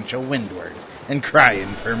throwing your lunch a windward and crying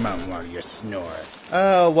for mum while you snore?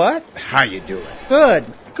 What? How you doing? Good.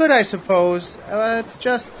 Good, I suppose. It's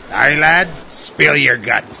just... Aye, lad, spill your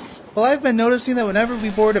guts. Well, I've been noticing that whenever we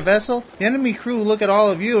board a vessel, the enemy crew look at all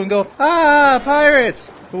of you and go, "Ah, pirates!"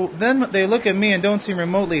 Well, then they look at me and don't seem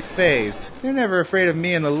remotely fazed. They're never afraid of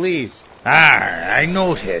me in the least. Ah, I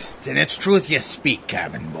noticed, and it's truth you speak,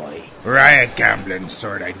 cabin boy. Were I a gambling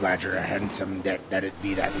sort, I'd wager a handsome debt that it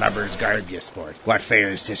be that lubber's garb you sport, what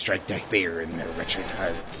fails to strike the fear in their wretched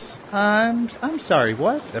hearts. I'm sorry,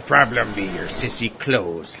 what? The problem be your sissy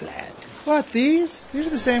clothes, lad. What, these? These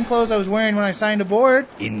are the same clothes I was wearing when I signed aboard.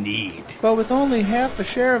 Indeed. But with only half a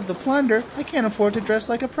share of the plunder, I can't afford to dress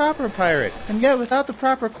like a proper pirate. And yet, without the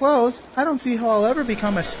proper clothes, I don't see how I'll ever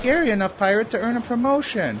become a scary enough pirate to earn a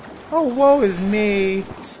promotion. Oh, woe is me.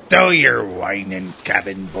 Stow your whining,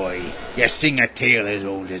 cabin boy. You sing a tale as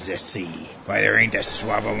old as the sea. Why, there ain't a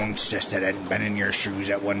swab amongst us that hadn't been in your shoes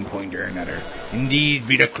at one point or another. Indeed,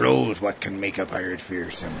 be the clothes what can make a pirate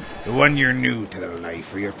fearsome. The one you're new to the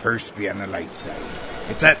life, or your purse be on the light side.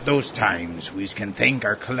 It's at those times we can thank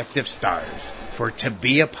our collective stars for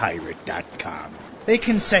tobeapirate.com. They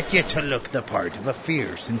can set you to look the part of a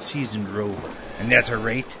fierce and seasoned rover, and at a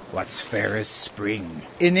rate what's fair as spring.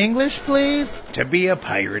 In English, please?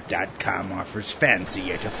 ToBeAPirate.com offers fancy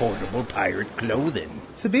yet affordable pirate clothing.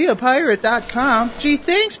 ToBeAPirate.com? Gee,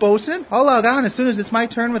 thanks, bosun. I'll log on as soon as it's my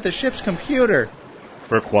turn with the ship's computer.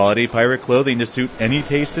 For quality pirate clothing to suit any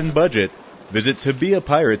taste and budget, visit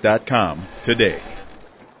ToBeAPirate.com today.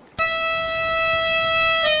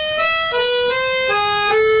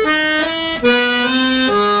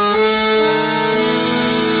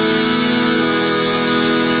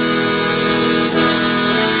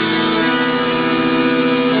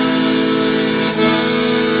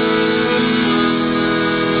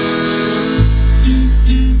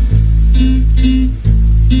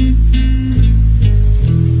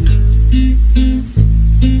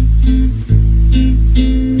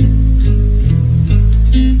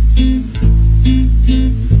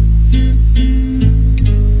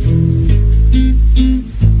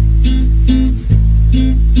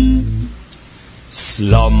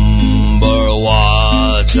 Slumber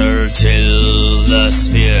water till the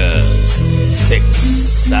spheres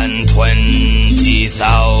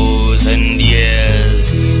 26,000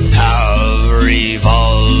 years have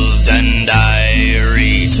revolved, and I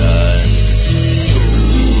return to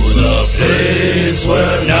the place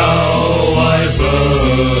where now I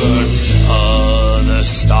burn. Other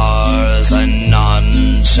stars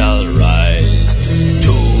anon shall rise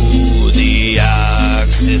to the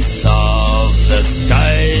axis of the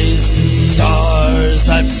skies, stars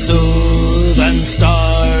that soothe and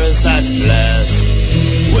stars that bless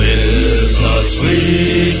with a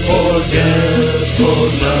sweet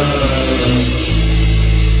forgetfulness.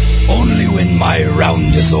 Only when my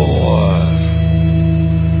round is o'er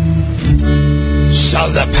shall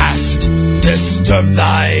the past disturb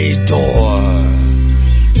thy door.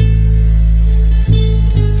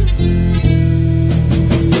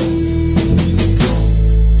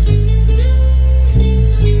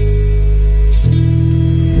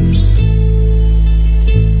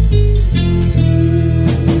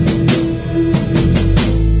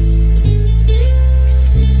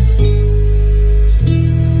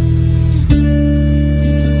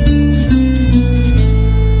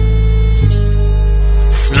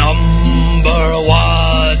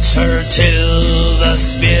 Till the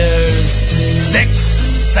spears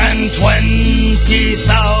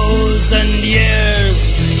 26,000 years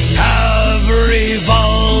have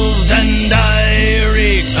revolved, and I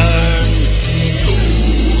return to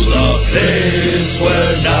the place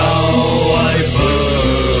where now I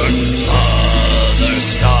burn. Other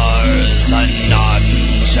stars anon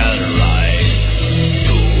shall rise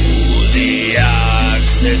to the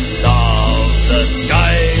axis of the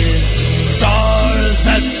skies, stars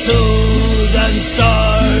that soothe and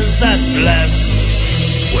stars that bless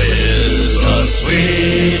with a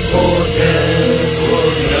sweet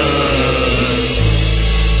forgetfulness.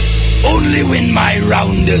 Only when my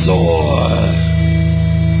round is o'er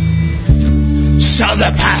shall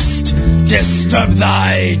the past disturb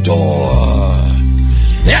thy door.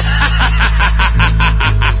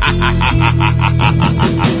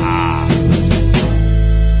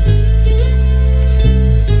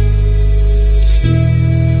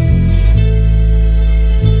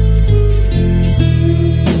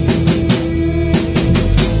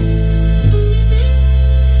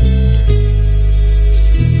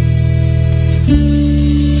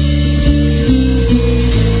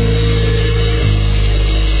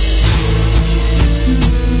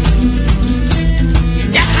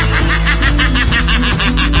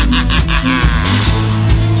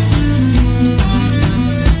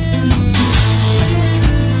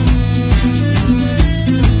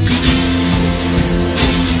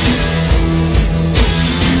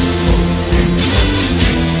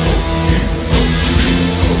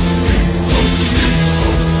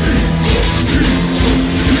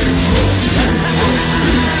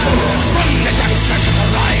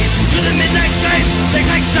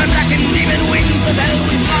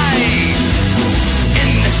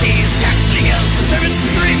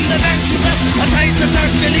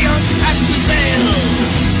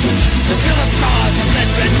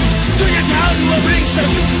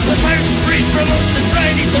 revolution's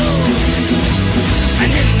ready too. And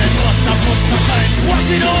in the north the poster shines,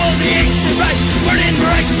 watching all the ancient right, burning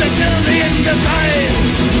bright until the end of time.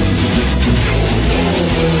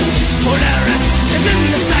 Polaris is in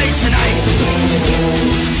the sky tonight,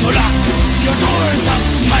 so lock your doors up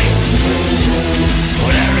tight.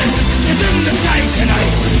 Polaris is in the sky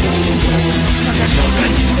tonight. Tuck your children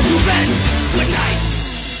into bed. Good night.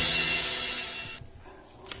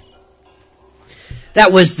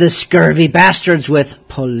 That was the Scurvy Bastards with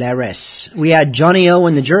Polaris. We had Johnny O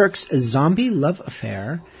and the Jerks, Zombie Love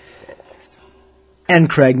Affair, and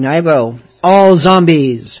Craig Nybo, All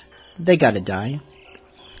Zombies. They gotta die.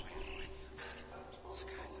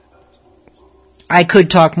 I could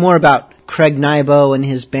talk more about Craig Nybo and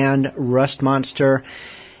his band Rust Monster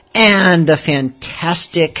and the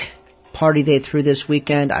fantastic party they threw this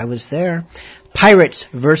weekend. I was there. Pirates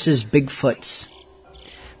versus Bigfoots.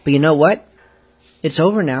 But you know what? It's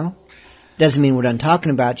over now. Doesn't mean we're done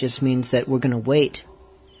talking about it, just means that we're going to wait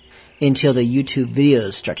until the YouTube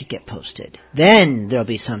videos start to get posted. Then there'll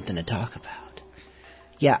be something to talk about.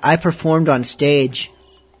 Yeah, I performed on stage,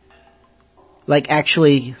 like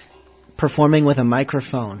actually performing with a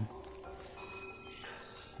microphone.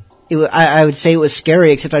 I would say it was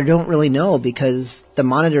scary, except I don't really know because the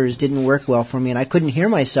monitors didn't work well for me and I couldn't hear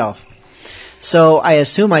myself. So I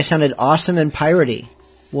assume I sounded awesome and piratey.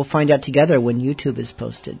 We'll find out together when YouTube is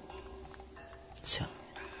posted. So,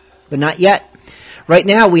 but not yet. Right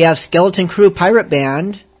now we have Skeleton Crew Pirate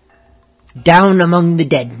Band, Down Among the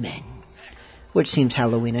Dead Men, which seems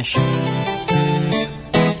Halloweenish.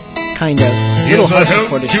 Kind of. Here's a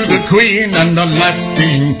health to the Queen and a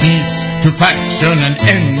lasting peace, to faction and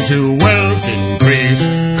end to wealth increase.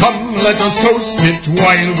 Come, let us toast it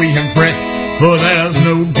while we have breath, for there's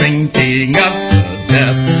no drinking after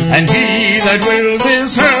death. And he that will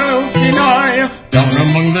this health deny, down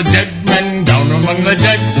among the dead men, down among the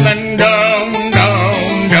dead men, down,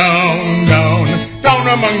 down, down, down, down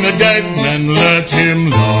among the dead men, let him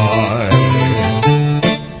lie.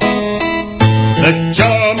 Let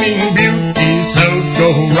charming beauty's health go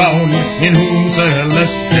round, in whom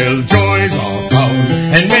celestial joys are found,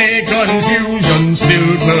 and may confusion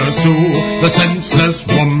still pursue the senseless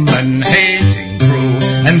woman-hating crew.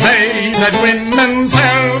 And they that women's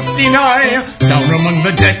health deny, down among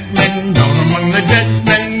the dead men, down among the dead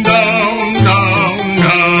men, down, down,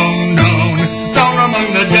 down, down, down among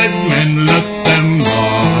the dead men, let them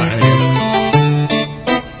lie.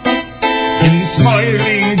 In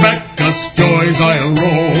smiling Bacchus' joys I'll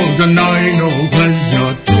roll, deny no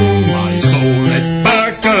pleasure to my soul. Let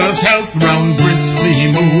Bacchus' health round briskly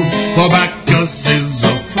move, for Bacchus is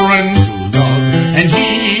a friend to love. And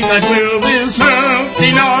he that will this health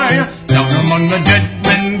deny, down among the dead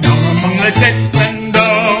men, down among the dead men,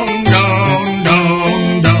 down, down,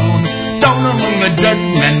 down, down, down among the dead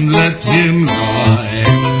men, let him lie.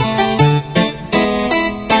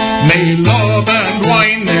 May love and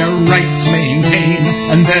wine their rights maintain,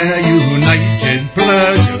 and their united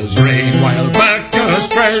pleasures reign, while Bacchus'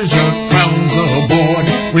 treasure crowns the board.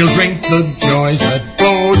 We'll drink the joys that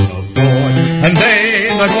both afford, and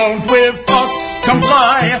they that won't with us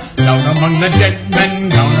comply, down among the dead men,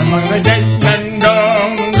 down among the dead men,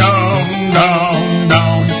 down, down, down,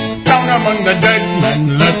 down, down among the dead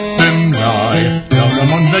men, let them lie. Down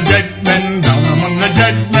among the dead men, down among the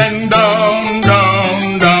dead men, down,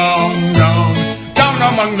 down, down, down, down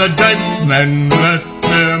among the dead men, let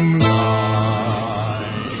them lie.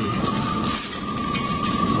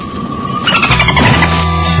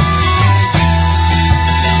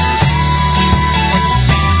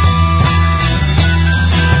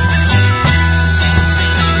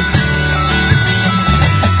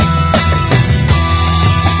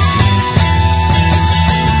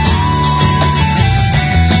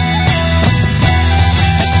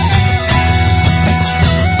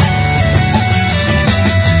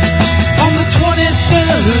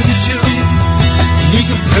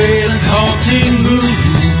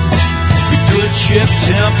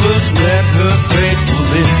 Tempest met her faithful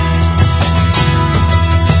lips.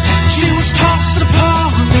 She was tossed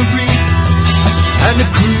upon the reef, and the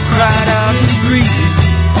crew cried out in grief.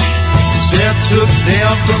 His death took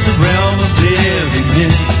them from the realm of living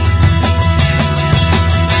men.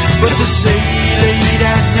 But they say late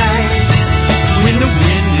at night, when the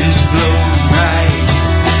wind is blowing right,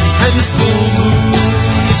 and the full moon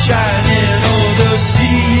is shining on the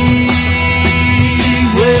sea,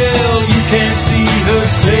 well, you can't see her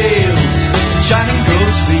sails shining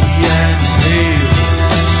ghostly and pale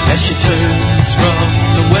as she turns from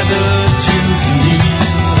the weather to the east.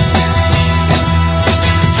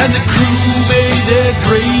 And the crew made their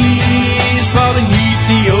graves far beneath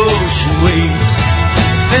the ocean waves,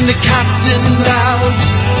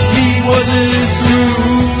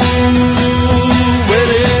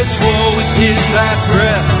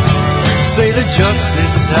 sailor just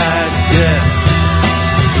this side of death.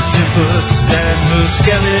 The tempest and her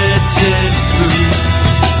skeleton crew.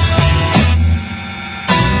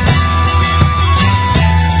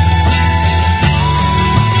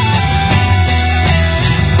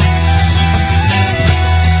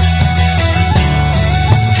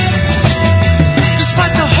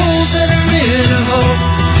 Despite the holes that are in her hull,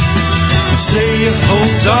 they say her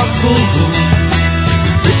holes are full,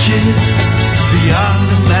 riches beyond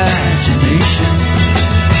imagination.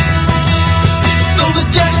 Though the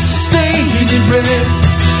deck's stained in red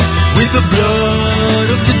with the blood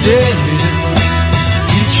of the dead,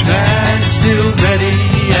 each man still ready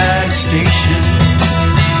at a station.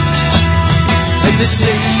 And they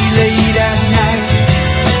say late at night,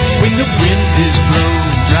 when the wind is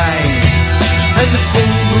blowing right and the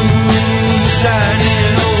full moon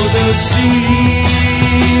shining over the sea,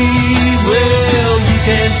 well, you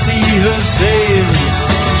can see her sails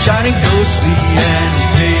shining ghostly and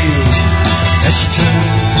pale as she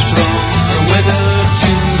turns from the weather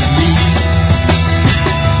to me.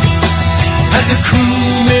 And the crew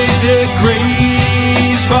made their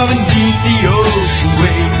graves far beneath the ocean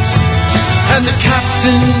waves, and the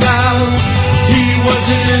captain vowed he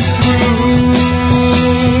wasn't through.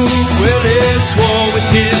 Well, he swore with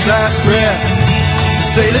his last breath,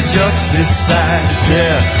 sailor just this side of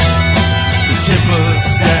death. The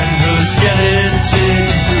tempest and her skeleton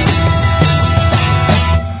crew.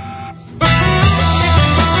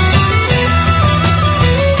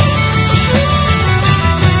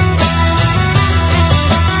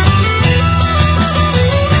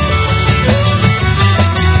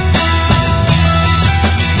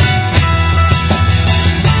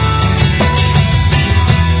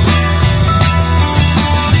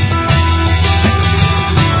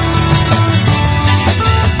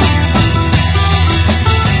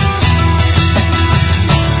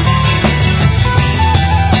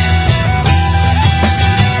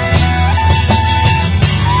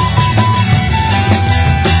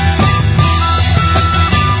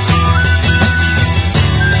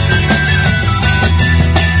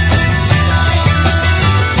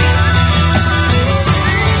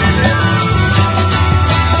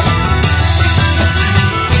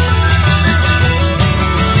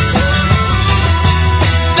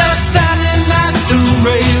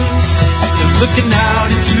 Looking out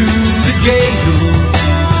into the gale,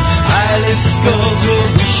 eyeless skulls are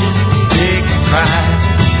wishing they could cry.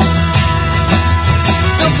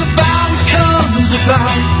 As the bow comes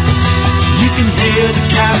about, you can hear the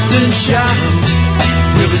captain shout,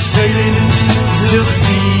 we'll be sailing till the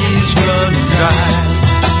seas run dry.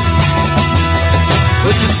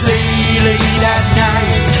 But they say late at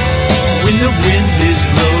night, when the wind is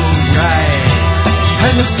blowing right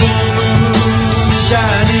and the full moon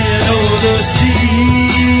shining over the sea,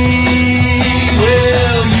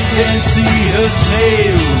 well, you can see her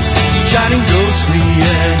sails shining ghostly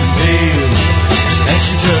and pale as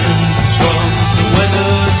she turns from the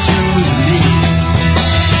weather to the lee.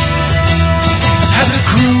 And the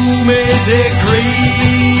crew made their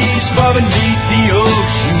graves far beneath the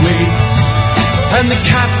ocean waves, and the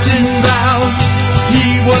captain vowed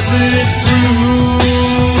he wasn't through.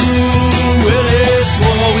 Well, he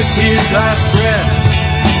swore with his last breath,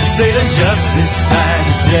 sailor just this side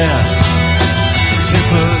of death.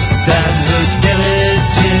 Tempest and her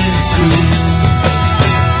skeleton crew.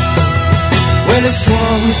 Well, he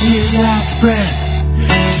swore with his last breath,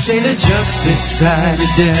 sailor just this side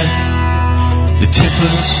of death. The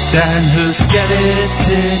Tempest and her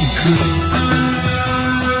skeleton crew.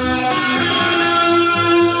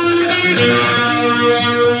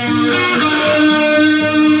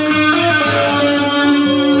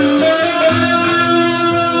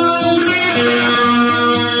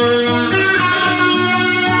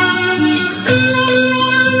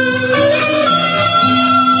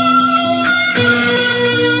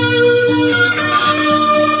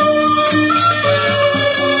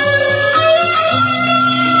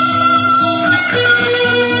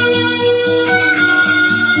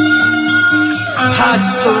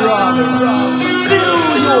 Fill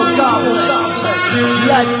your goblets.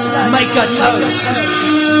 Let's make a toast.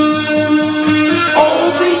 All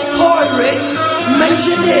these pirates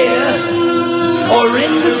mentioned here are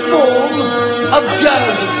in the form of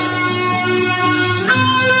ghosts.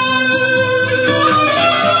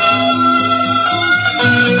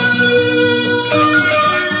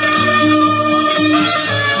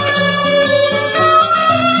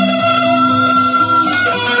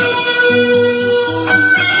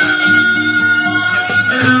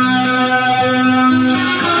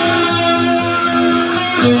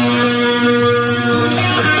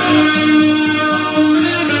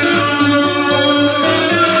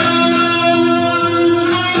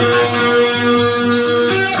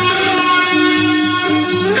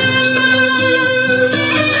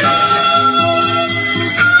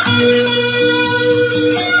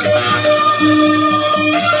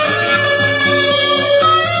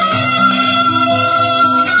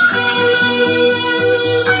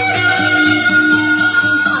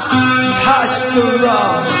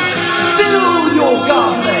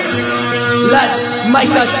 let's make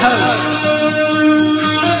a toast.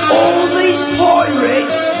 All these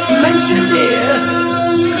pirates mentioned here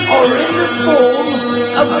are in the form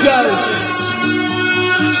of ghosts.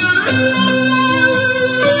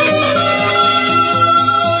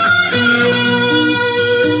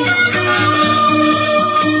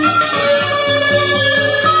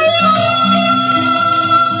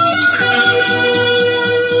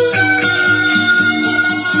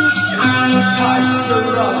 Pass the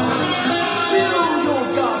rum, fill your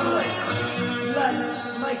goblets, let's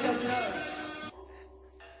make a toast.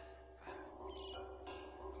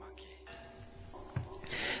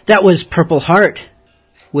 That was Purple Heart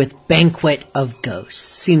with Banquet of Ghosts.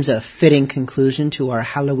 Seems a fitting conclusion to our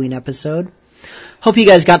Halloween episode. Hope you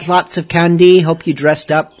guys got lots of candy. Hope you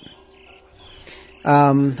dressed up.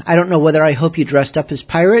 I don't know whether I hope you dressed up as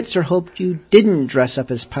pirates or hope you didn't dress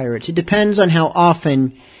up as pirates. It depends on how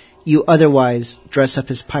often you otherwise dress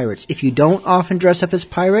up as pirates. If you don't often dress up as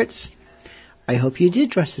pirates, I hope you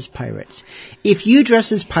did dress as pirates. If you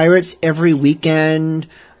dress as pirates every weekend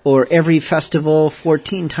or every festival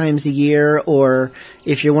 14 times a year, or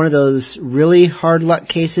if you're one of those really hard luck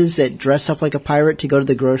cases that dress up like a pirate to go to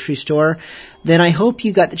the grocery store, then I hope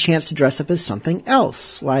you got the chance to dress up as something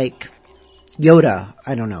else, like Yoda.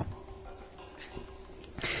 I don't know.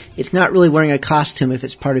 It's not really wearing a costume if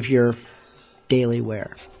it's part of your daily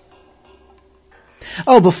wear.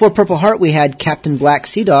 Oh, before Purple Heart, we had Captain Black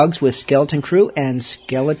Sea Dogs with Skeleton Crew and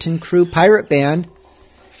Skeleton Crew Pirate Band.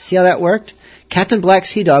 See how that worked? Captain Black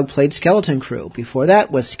Sea Dog played Skeleton Crew. Before that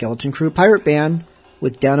was Skeleton Crew Pirate Band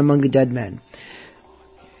with Down Among the Dead Men.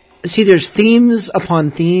 See, there's themes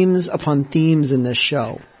upon themes upon themes in this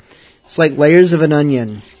show. It's like layers of an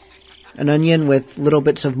onion. An onion with little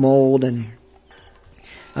bits of mold and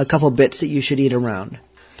a couple bits that you should eat around.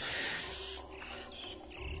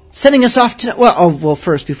 Sending us off tonight. Well,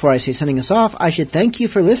 first, before I say sending us off, I should thank you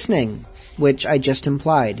for listening, which I just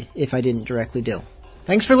implied if I didn't directly do.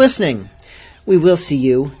 Thanks for listening. We will see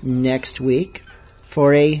you next week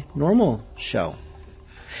for a normal show.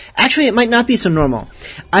 Actually, it might not be so normal.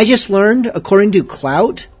 I just learned, according to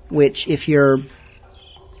Clout, which if you're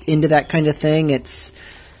into that kind of thing, it's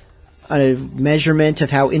a measurement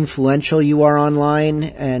of how influential you are online,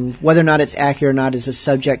 and whether or not it's accurate or not is a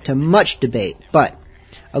subject to much debate. But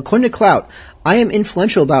according to Clout, I am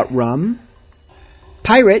influential about rum,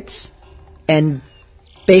 pirates, and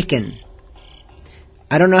bacon.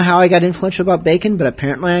 I don't know how I got influential about bacon, but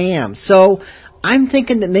apparently I am. So I'm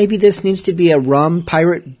thinking that maybe this needs to be a rum,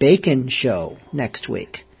 pirate, bacon show next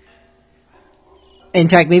week. In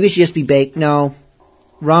fact, maybe it should just be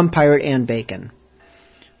rum, pirate, and bacon.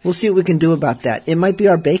 We'll see what we can do about that. It might be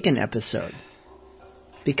our bacon episode,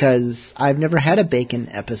 because I've never had a bacon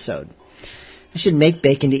episode. I should make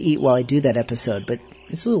bacon to eat while I do that episode, but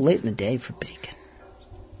it's a little late in the day for bacon.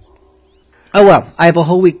 Oh well, I have a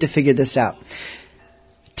whole week to figure this out.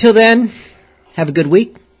 Till then, have a good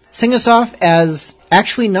week. Sing us off as,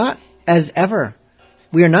 actually not as ever.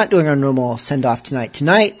 We are not doing our normal send-off tonight.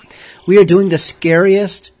 Tonight, we are doing the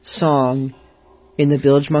scariest song in the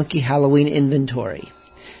Bilge Monkey Halloween inventory.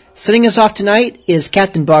 Sending us off tonight is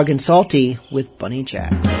Captain Bog and Salty with Bunny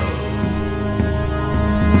Jack.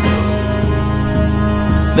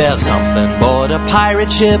 There's something aboard a pirate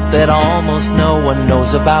ship that almost no one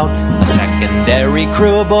knows about. A secondary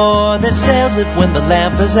crew aboard that sails it when the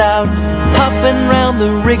lamp is out. Hopping round the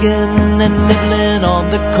rigging and nibbling on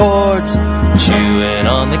the cords, chewing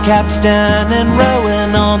on the capstan and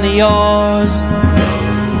rowing on the oars.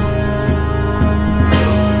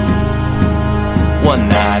 One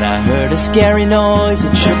night I heard a scary noise,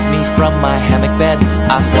 it shook me from my hammock bed.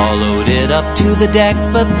 I followed it up to the deck,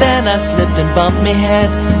 but then I slipped and bumped me head.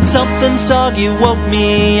 Something soggy woke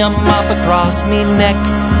me, a mop across me neck.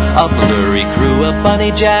 A blurry crew of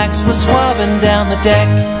bunny jacks was swabbing down the deck.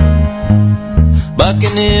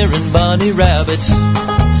 Buccaneer and bunny rabbits,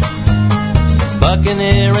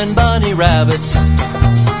 Buccaneer and bunny rabbits,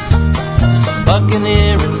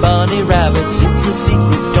 Buccaneer and bunny rabbits, it's a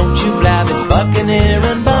secret, don't you blab it. Buccaneer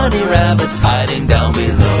and bunny rabbits hiding down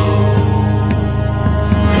below.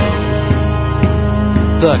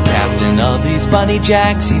 The captain of these bunny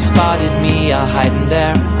jacks, he spotted me a-hiding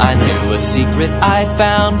there. I knew a secret I'd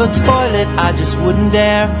found, but spoil it I just wouldn't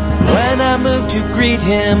dare. When I moved to greet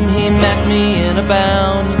him, he met me in a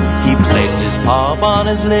bound. He placed his paw on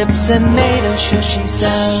his lips and made a shushy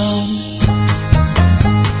sound.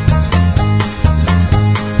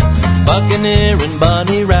 Buccaneer and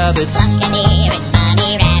bunny rabbits, Buccaneer and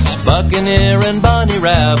bunny rabbits, Buccaneer and bunny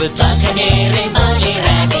rabbits. Buccaneer and bunny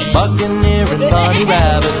rabbits. Buccaneer and bunny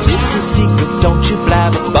rabbits. It's a secret, don't you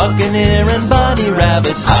blab it. Buccaneer and bunny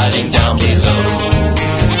rabbits hiding down below.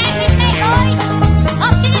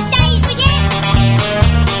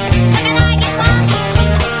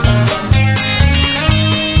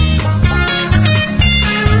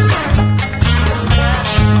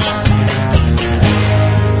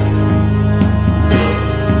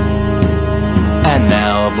 And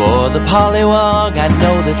now aboard the Pollywog, I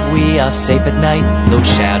know that we are safe at night. Those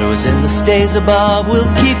shadows in the stays above will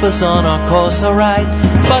keep us on our course alright.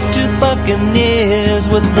 Buck-toothed buccaneers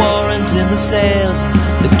with warrants in the sails,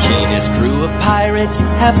 the keenest crew of pirates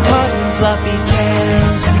have cotton fluffy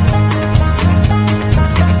tails.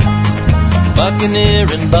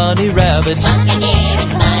 Buccaneer and bunny rabbits. Buccaneer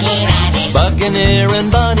and bunny rabbits. Buccaneer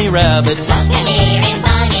and bunny rabbits. Buccaneer and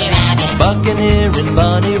bunny rabbits. Buccaneer and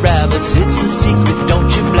bunny rabbits, it's a secret, don't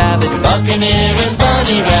you blab it. Buccaneer and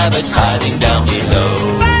bunny rabbits hiding down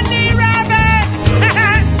below. Bunny rabbits!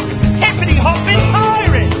 Hippity hopping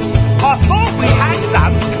pirates! I thought we had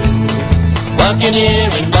some.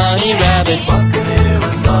 Buccaneer and bunny rabbits. Buccaneer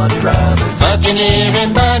and bunny rabbits. Buccaneer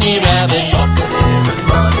and bunny rabbits.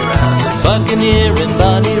 Buccaneer and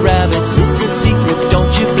bunny rabbits, it's a secret,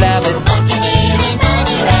 don't you blab it. Buccaneer and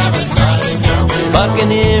bunny rabbits hiding down below.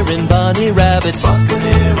 Buccaneer and bunny rabbits.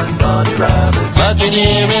 Buccaneer and bunny rabbits.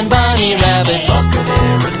 Buccaneer and bunny rabbits.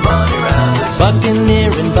 Buccaneer and bunny rabbits.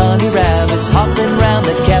 Buccaneer and bunny rabbits hopping round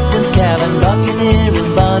the captain's cabin. Buccaneer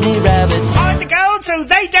and bunny rabbits. Hide the gold so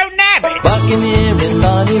they don't nab it. Buccaneer and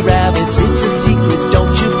bunny rabbits, it's a secret,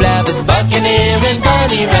 don't you blab it. Buccaneer and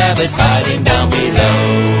bunny rabbits hiding down